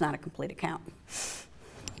it's not a complete account.